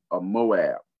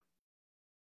Moab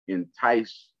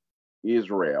entice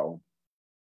Israel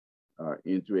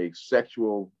into a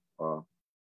sexual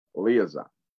liaison.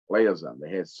 They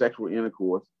had sexual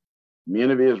intercourse. Men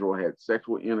of Israel had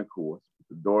sexual intercourse with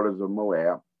the daughters of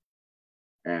Moab.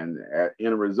 And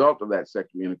in a result of that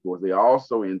sexual intercourse, they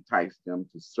also enticed them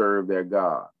to serve their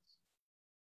gods.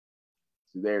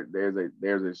 So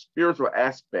there's a spiritual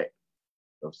aspect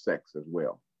of sex as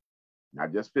well.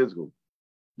 Not just physical,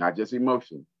 not just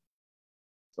emotional.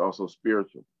 It's also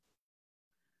spiritual.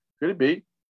 Could it be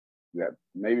that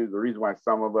maybe the reason why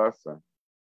some of us are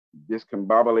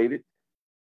discombobulated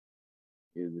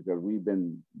is because we've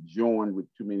been joined with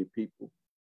too many people,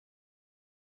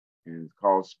 and it's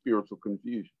called spiritual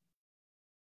confusion.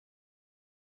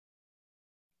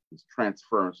 It's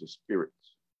transference of spirits.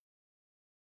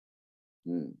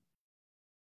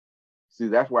 See,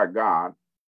 that's why God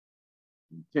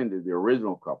intended the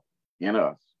original couple in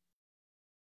us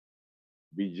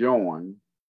be joined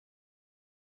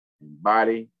in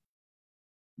body,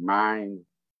 mind,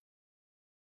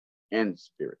 and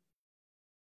spirit.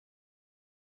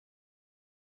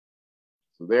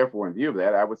 So therefore, in view of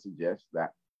that, I would suggest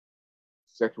that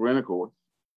sexual intercourse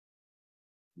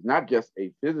is not just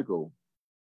a physical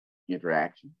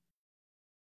interaction,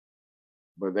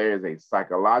 but there is a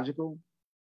psychological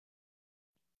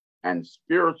and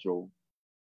spiritual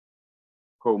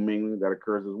commingling that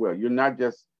occurs as well. You're not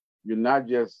just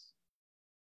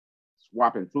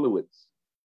swapping fluids.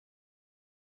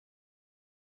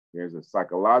 There's a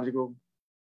psychological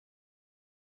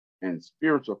and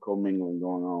spiritual commingling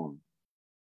going on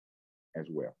as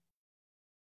well.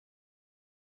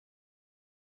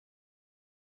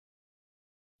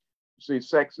 See,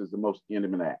 sex is the most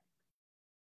intimate act.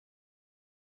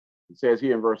 It says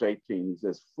here in verse 18, he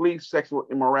says, flee sexual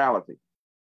immorality.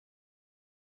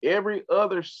 Every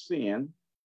other sin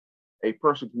a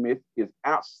person commits is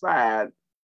outside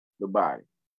the body.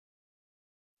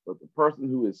 But the person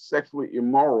who is sexually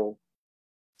immoral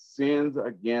sins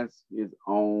against his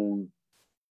own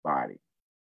body.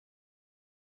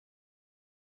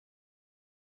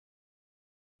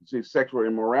 You see, sexual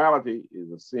immorality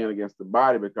is a sin against the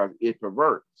body because it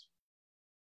perverts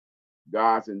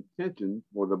God's intention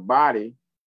for the body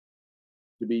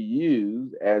to be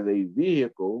used as a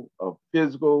vehicle of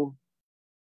physical,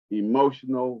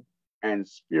 emotional, and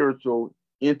spiritual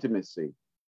intimacy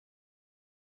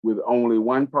with only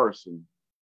one person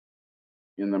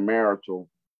in the marital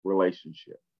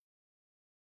relationship.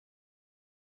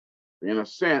 In a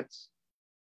sense,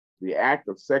 the act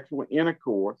of sexual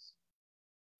intercourse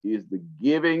is the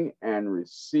giving and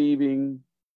receiving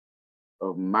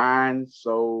of mind,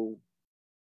 soul,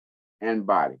 and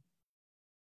body.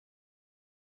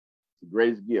 It's the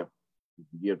greatest gift you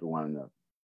can give to one another.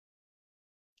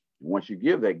 And once you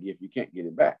give that gift, you can't get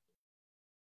it back.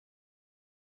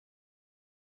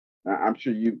 Now, I'm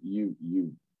sure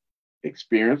you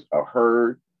experienced or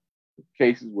heard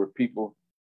cases where people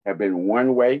have been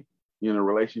one way in a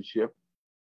relationship,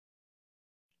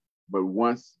 but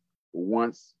once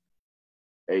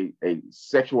a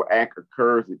sexual act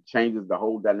occurs, it changes the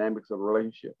whole dynamics of the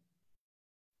relationship.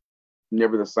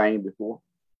 Never the same before.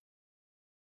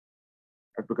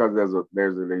 That's because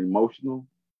there's an emotional,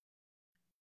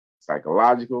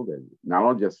 psychological, there's not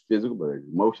only just physical, but there's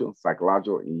emotional,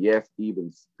 psychological, and yes,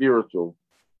 even spiritual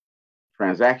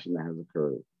transaction that has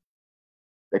occurred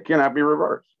that cannot be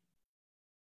reversed.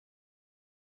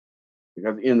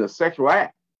 Because in the sexual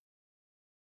act,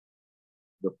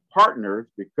 the partners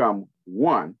become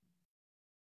one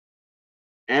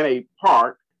and a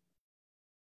part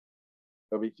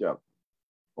of each other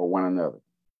or one another.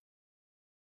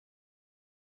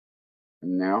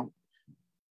 And now,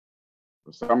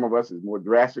 for some of us, it's more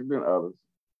drastic than others,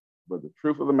 but the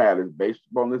truth of the matter is, based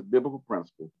upon this biblical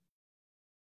principle,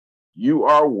 you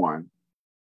are one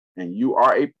and you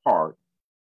are a part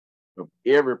of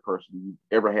every person you've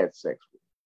ever had sex with.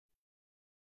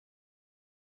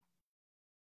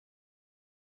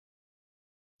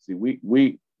 See,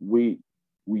 we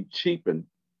cheapen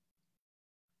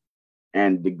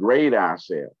and degrade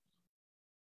ourselves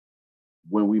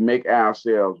when we make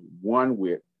ourselves one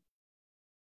with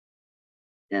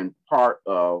and part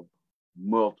of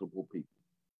multiple people.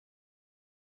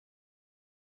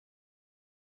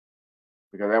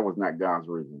 because that was not God's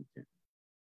original intent.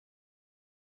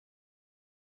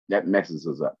 That messes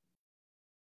us up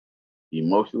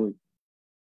emotionally,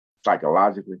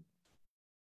 psychologically,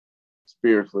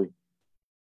 spiritually,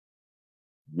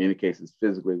 in many cases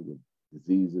physically, with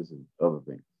diseases and other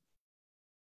things.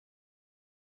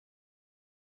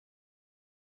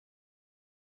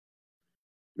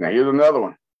 Now here's another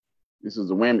one. This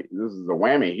is a whammy. This is a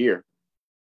whammy here.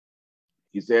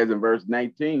 He says in verse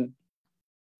 19,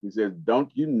 he says,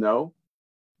 don't you know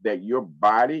that your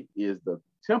body is the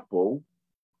temple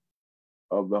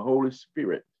of the Holy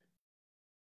Spirit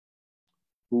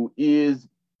who is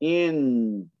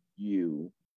in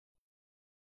you,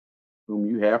 whom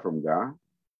you have from God?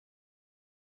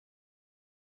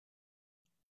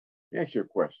 That's your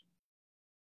question.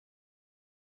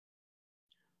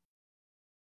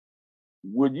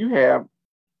 Would you have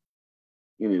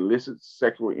an illicit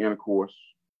sexual intercourse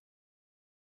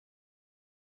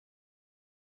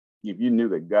if you knew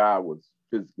that God was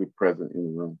physically present in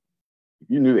the room? If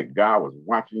you knew that God was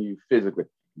watching you physically,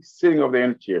 he's sitting over there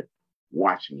in the chair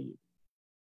watching you,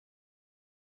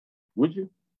 would you?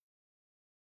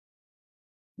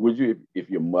 Would you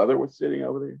if your mother was sitting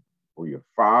over there, or your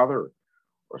father,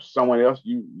 or someone else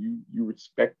you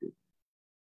respected?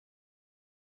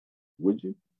 Would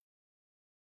you?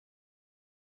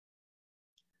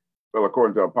 Well,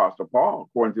 according to Apostle Paul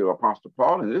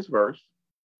in this verse,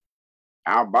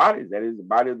 our bodies, that is the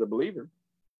body of the believer,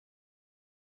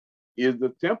 is the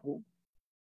temple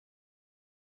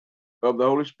of the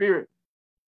Holy Spirit.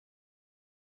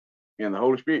 And the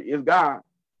Holy Spirit is God.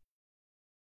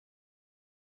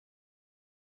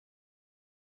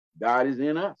 God is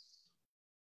in us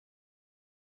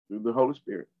through the Holy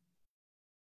Spirit.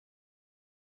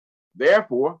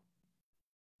 Therefore,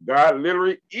 God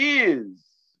literally is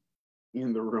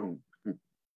in the room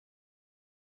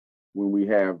when we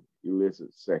have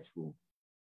illicit sexual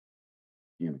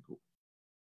intercourse.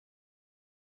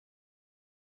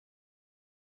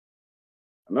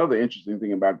 Another interesting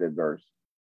thing about that verse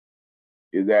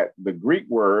is that the Greek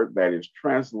word that is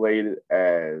translated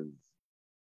as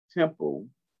temple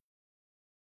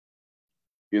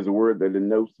is a word that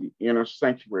denotes the inner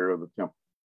sanctuary of the temple.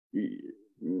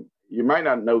 You might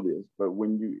not know this, but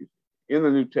when you, in the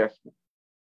New Testament,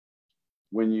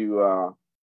 when you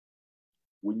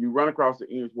run across the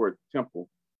English word temple,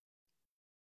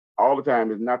 all the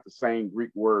time it's not the same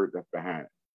Greek word that's behind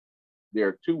it. There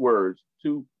are two words,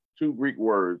 two Greek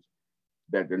words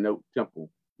that denote temple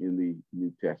in the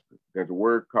New Testament. There's a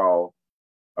word called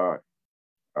Arios.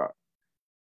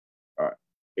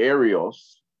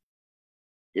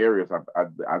 Arios.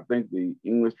 I think the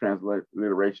English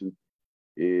transliteration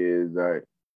is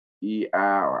EI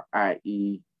or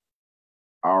IEROS,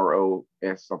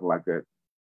 something like that.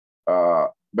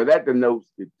 But that denotes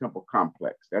the temple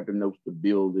complex. That denotes the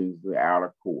buildings, the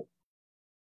outer core.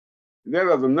 And then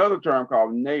there's another term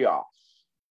called naos.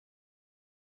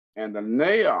 And the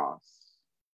naos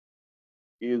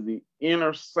is the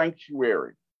inner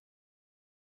sanctuary.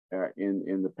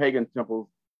 In the pagan temples,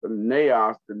 the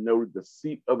naos denoted the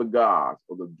seat of the gods,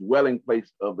 or the dwelling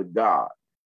place of the god.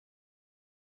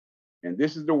 And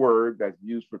this is the word that's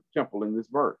used for temple in this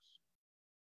verse.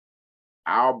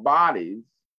 Our body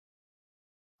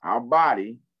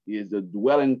is the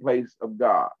dwelling place of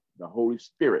God, the Holy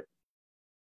Spirit.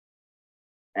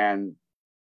 And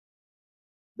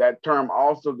that term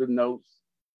also denotes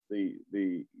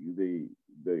the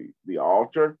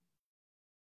altar,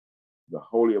 the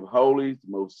Holy of Holies,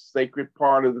 the most sacred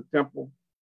part of the temple,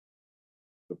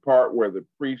 the part where the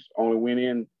priest only went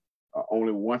in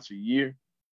only once a year,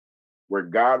 where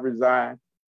God resides,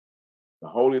 the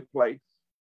holy place,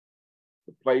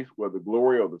 the place where the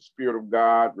glory or the Spirit of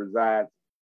God resides.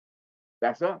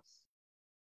 That's us.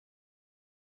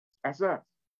 That's us.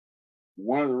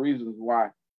 One of the reasons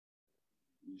why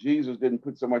Jesus didn't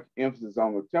put so much emphasis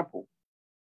on the temple,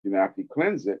 after he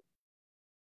cleansed it,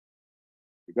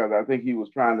 because I think he was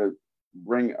trying to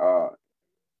bring,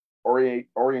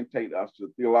 orientate us to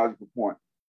the theological point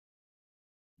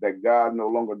that God no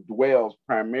longer dwells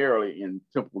primarily in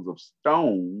temples of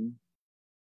stone,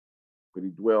 but he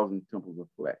dwells in temples of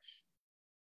flesh,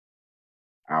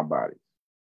 our bodies.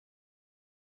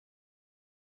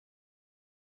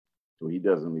 So he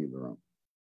doesn't leave the room.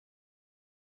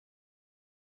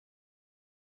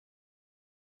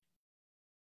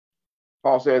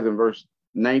 Paul says in verse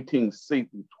 19c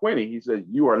through 20, he says,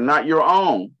 you are not your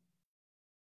own.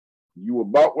 You were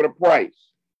bought with a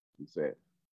price, he said.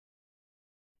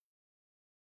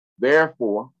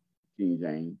 Therefore, King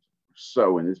James,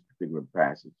 so in this particular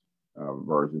passage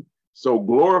version, so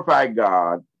glorify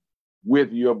God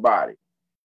with your body.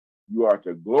 You are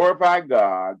to glorify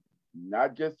God,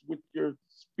 not just with your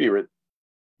spirit.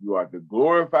 You are to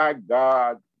glorify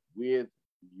God with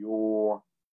your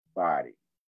body.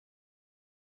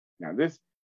 Now, this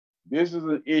is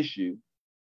an issue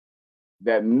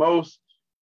that most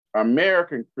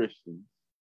American Christians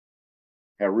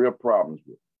have real problems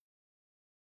with.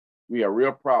 We have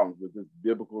real problems with this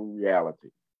biblical reality.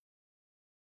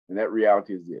 And that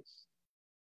reality is this: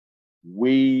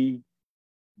 we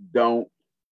don't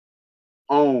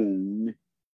own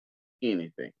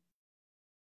anything.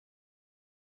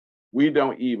 We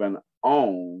don't even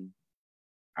own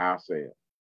ourselves.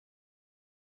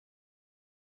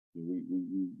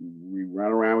 We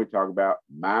run around, we talk about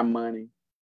my money,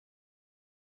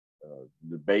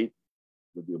 debate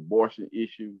with the abortion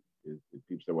issue. Is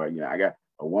people say, well, I got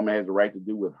a woman has the right to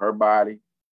do with her body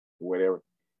or whatever.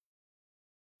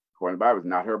 According to the Bible, it's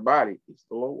not her body, it's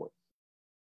the Lord's.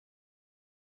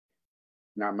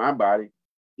 Not my body,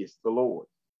 it's the Lord's.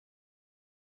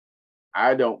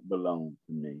 I don't belong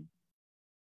to me.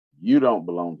 You don't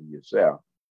belong to yourself.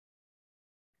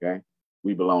 Okay?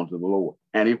 We belong to the Lord.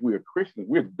 And if we're Christians,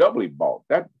 we're doubly bought.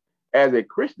 That, as a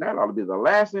Christian, that ought to be the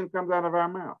last thing that comes out of our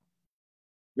mouth.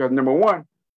 Because number one,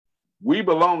 we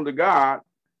belong to God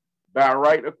by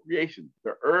right of creation.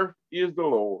 The earth is the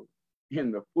Lord,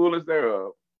 in the fullness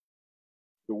thereof,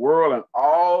 the world and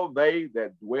all they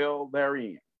that dwell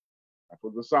therein. That's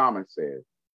what the psalmist says.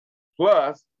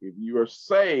 Plus, if you are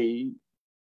saved,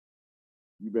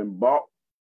 you've been bought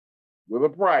with a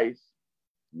price,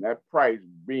 and that price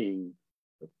being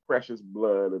the precious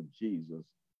blood of Jesus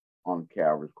on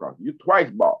Calvary's cross. You're twice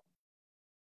bought.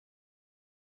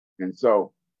 And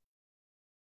so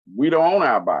we don't own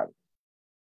our bodies.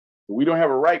 So we don't have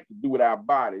a right to do with our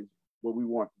bodies what we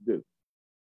want to do.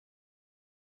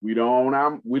 We don't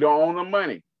own the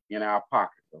money in our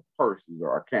pockets or purses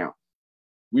or accounts.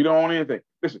 We don't own anything.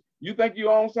 Listen, you think you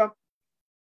own something?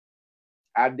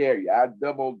 I dare you. I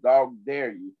double dog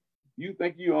dare you. You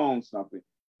think you own something,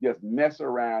 just mess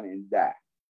around and die.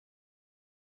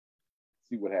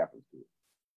 See what happens to it.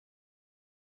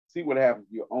 See what happens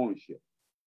to your ownership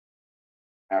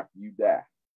after you die.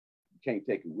 You can't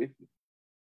take it with you.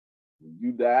 When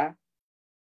you die,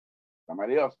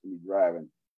 somebody else can be driving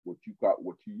what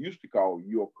you used to call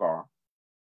your car.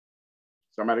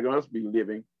 Somebody else be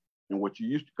living in what you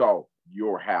used to call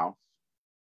your house.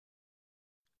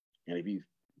 And if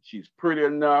she's pretty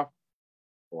enough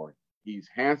or he's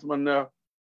handsome enough,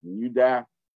 when you die,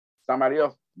 somebody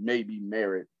else may be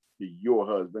married to your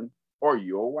husband or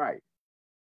your wife.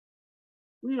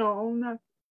 We don't own nothing.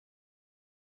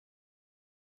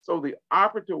 So the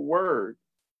operative word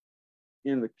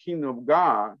in the kingdom of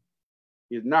God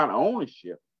is not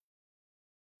ownership,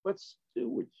 but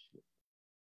stewardship.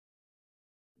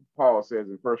 Paul says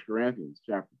in 1 Corinthians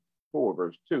chapter 4,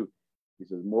 verse 2, he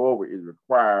says, moreover, it is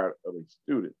required of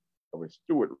a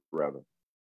steward,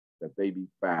 that they be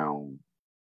found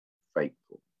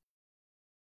faithful.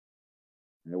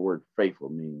 And the word faithful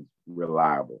means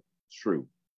reliable, true,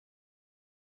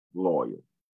 loyal.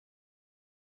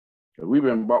 Because we've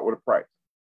been bought with a price.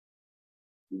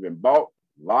 We've been bought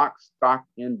lock, stock,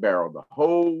 and barrel, the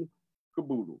whole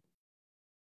caboodle.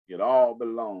 It all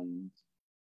belongs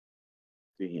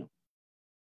to him.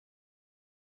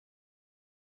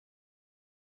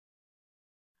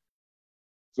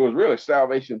 So it's really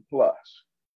salvation plus.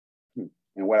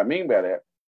 And what I mean by that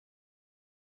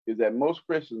is that most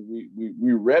Christians,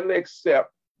 we readily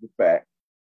accept the fact,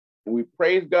 and we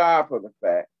praise God for the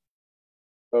fact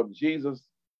of Jesus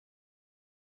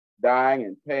dying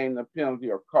and paying the penalty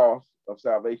or cost of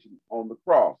salvation on the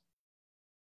cross.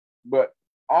 But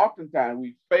oftentimes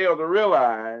we fail to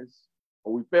realize,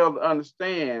 or we fail to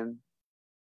understand,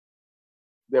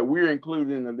 that we're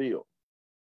included in the deal.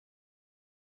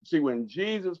 See, when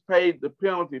Jesus paid the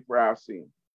penalty for our sin,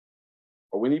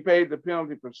 or when he paid the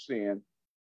penalty for sin,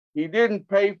 he didn't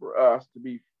pay for us to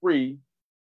be free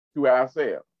to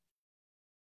ourselves.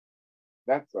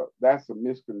 That's a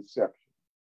misconception.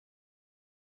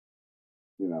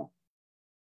 You know,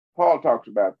 Paul talks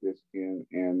about this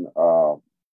in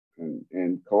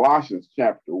Colossians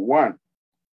chapter 1,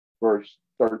 verse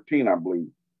 13, I believe,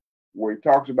 where he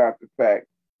talks about the fact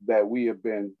that we have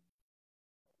been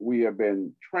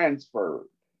transferred.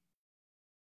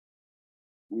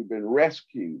 We've been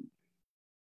rescued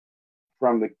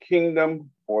from the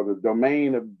kingdom or the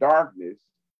domain of darkness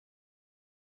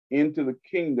into the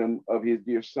kingdom of his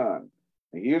dear son.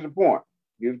 And here's the point.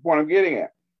 Here's the point I'm getting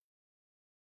at.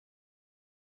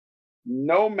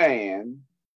 No man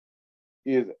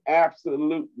is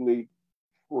absolutely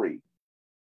free.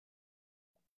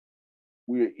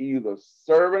 We are either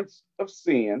servants of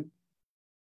sin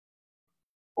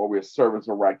or we're servants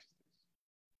of righteousness.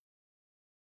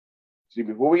 See,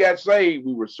 before we got saved,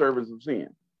 we were servants of sin.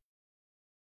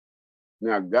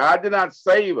 Now, God did not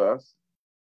save us.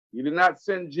 He did not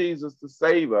send Jesus to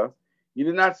save us. He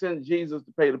did not send Jesus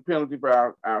to pay the penalty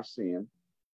for our sin,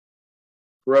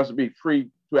 for us to be free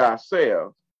to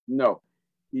ourselves. No,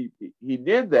 he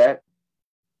did that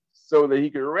so that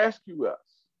he could rescue us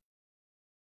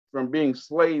from being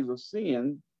slaves of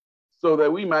sin, so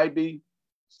that we might be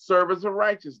servants of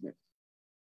righteousness.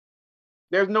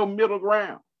 There's no middle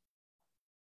ground.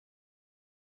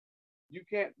 You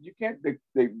can't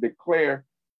declare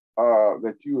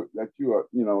that you are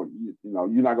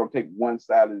you're not going to take one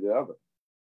side or the other.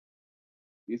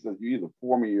 He says you're either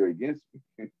for me or against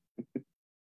me.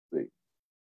 See,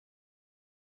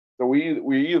 so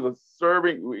we're either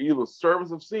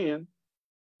servants of sin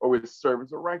or we're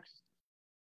servants of righteousness.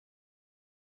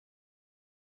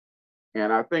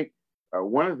 And I think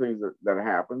one of the things that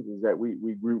happens is that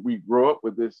we grow up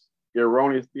with this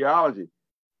erroneous theology.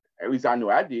 At least I know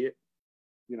I did.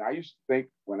 I used to think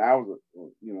when I was,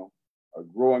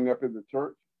 growing up in the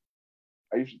church,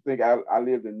 I used to think I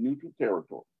lived in neutral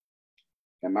territory.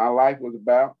 And my life was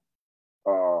about,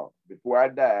 before I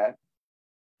died,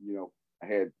 I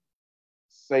had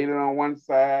Satan on one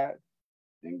side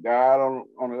and God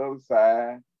on the other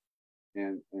side.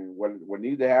 And what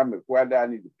needed to happen before I died, I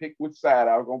needed to pick which side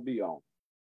I was going to be on,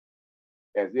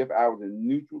 as if I was in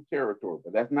neutral territory.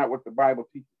 But that's not what the Bible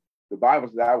teaches. The Bible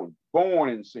says I was born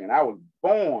in sin. I was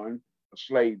born a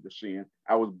slave to sin.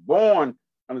 I was born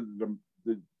under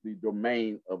the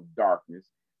domain of darkness.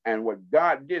 And what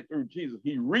God did through Jesus,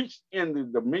 he reached in the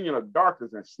dominion of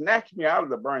darkness and snatched me out of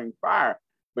the burning fire.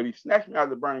 But he snatched me out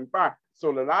of the burning fire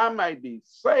so that I might be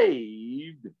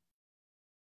saved to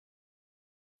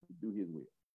do his will.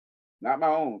 Not my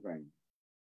own thing,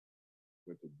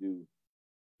 but to do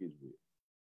his will.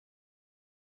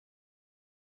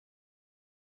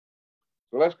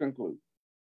 So let's conclude.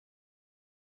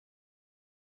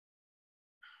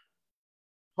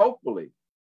 Hopefully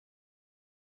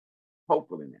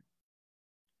now,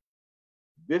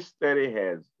 this study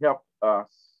has helped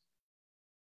us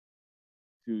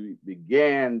to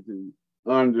begin to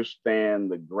understand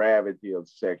the gravity of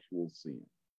sexual sin.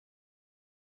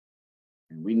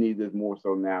 And we need this more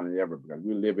so now than ever, because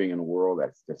we're living in a world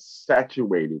that's just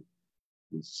saturated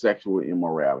with sexual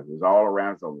immorality. It's all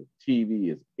around us on the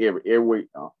TV, it's everywhere,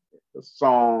 the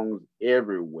songs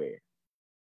everywhere.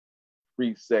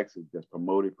 Free sex is just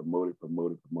promoted.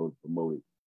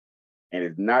 And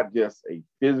it's not just a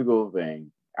physical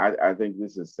thing. I think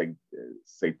this is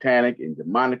satanic and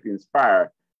demonically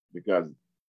inspired, because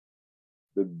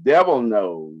the devil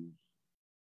knows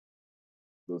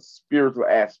the spiritual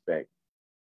aspect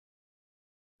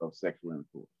of sexual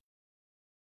intercourse.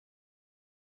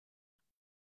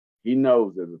 He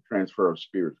knows there's a transfer of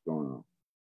spirits going on.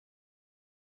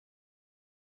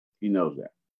 He knows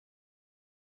that.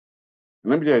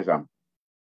 And let me tell you something.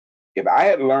 If I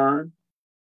had learned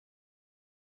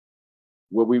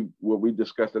what we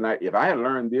discussed tonight, if I had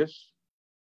learned this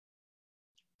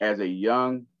as a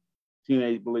young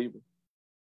teenage believer,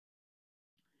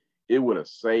 it would have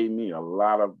saved me a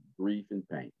lot of grief and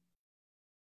pain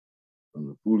from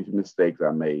the foolish mistakes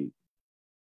I made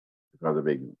because of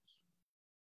ignorance.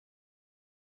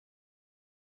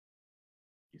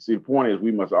 You see, the point is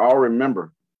we must all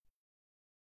remember,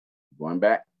 going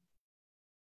back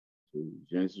to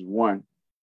Genesis 1,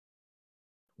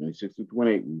 26 to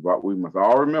 28, we must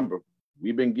all remember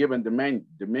we've been given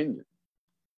dominion.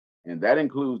 And that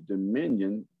includes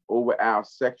dominion over our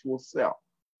sexual self.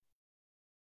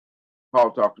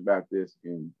 Paul talked about this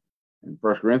in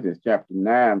 1 Corinthians chapter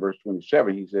 9, verse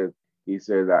 27. He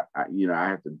says, I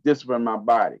have to discipline my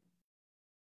body,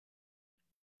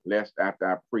 lest after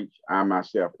I preach, I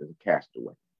myself is a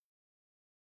castaway.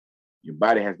 Your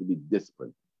body has to be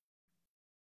disciplined.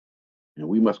 And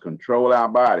we must control our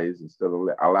bodies instead of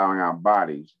allowing our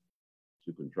bodies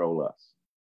to control us.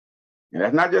 And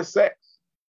that's not just sex.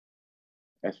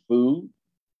 That's food.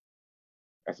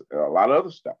 That's a lot of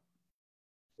other stuff.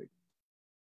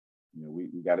 We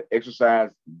got to exercise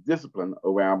discipline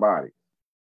over our bodies.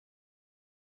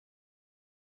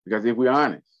 Because if we're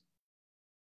honest,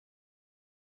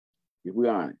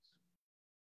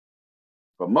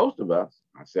 for most of us,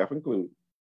 myself included,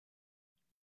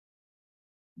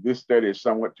 this study is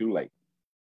somewhat too late.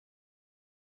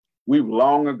 We've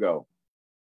long ago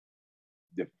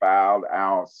defiled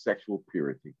our sexual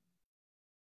purity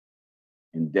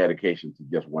in dedication to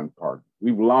just one partner.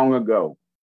 We've long ago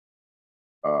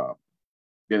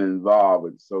been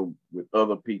involved with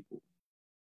other people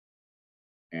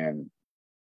and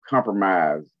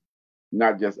compromised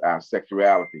not just our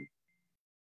sexuality,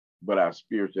 but our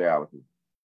spirituality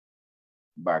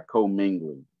by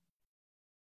commingling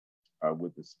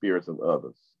with the spirits of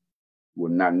others who are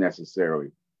not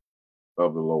necessarily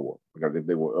of the Lord. Because if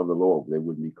they were of the Lord, they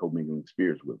wouldn't be commingling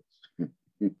spirits with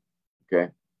us.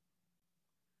 Okay?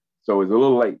 So it's a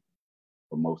little late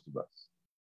for most of us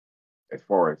as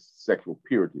far as sexual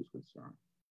purity is concerned.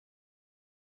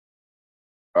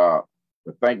 But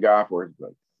thank God for his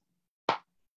grace.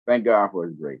 Thank God for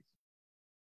his grace.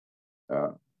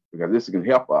 Because this can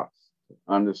help us to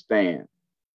understand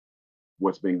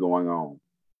what's been going on.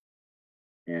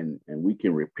 And we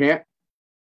can repent.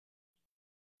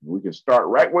 We can start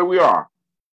right where we are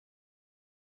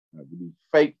to be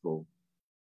faithful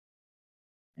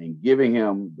and giving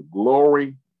him the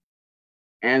glory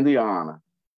and the honor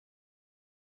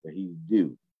that he's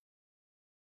due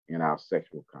in our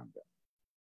sexual conduct.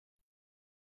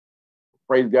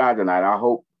 Praise God tonight. I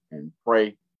hope and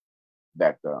pray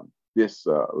that this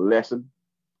lesson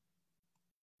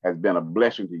has been a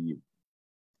blessing to you.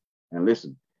 And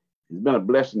listen, it's been a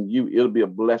blessing to you. It'll be a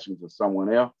blessing to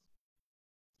someone else.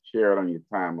 Share it on your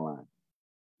timeline.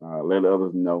 Let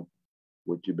others know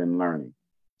what you've been learning.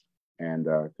 And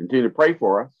continue to pray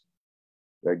for us,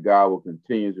 that God will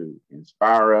continue to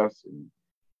inspire us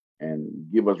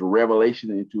and give us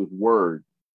revelation into his word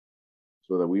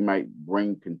so that we might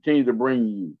continue to bring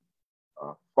you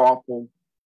thoughtful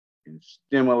and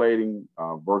stimulating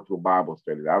virtual Bible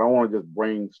studies. I don't want to just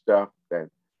bring stuff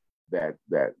that's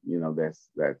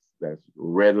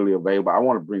readily available. I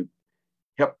want to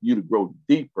help you to grow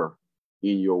deeper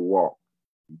in your walk,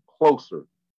 closer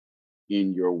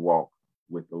in your walk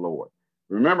with the Lord.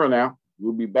 Remember now,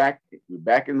 we'll be back. We're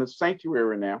back in the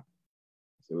sanctuary now.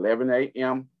 It's 11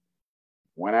 a.m.,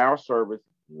 1 hour service,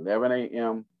 11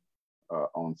 a.m.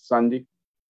 On Sunday.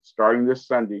 Starting this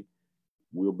Sunday,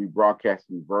 we'll be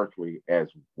broadcasting virtually as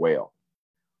well.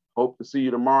 Hope to see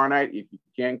you tomorrow night. If you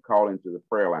can, call into the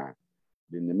prayer line.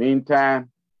 In the meantime,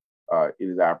 it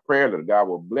is our prayer that God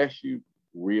will bless you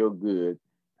real good.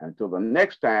 Until the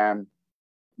next time,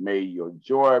 may your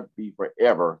joy be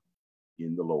forever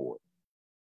in the Lord.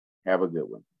 Have a good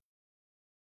one.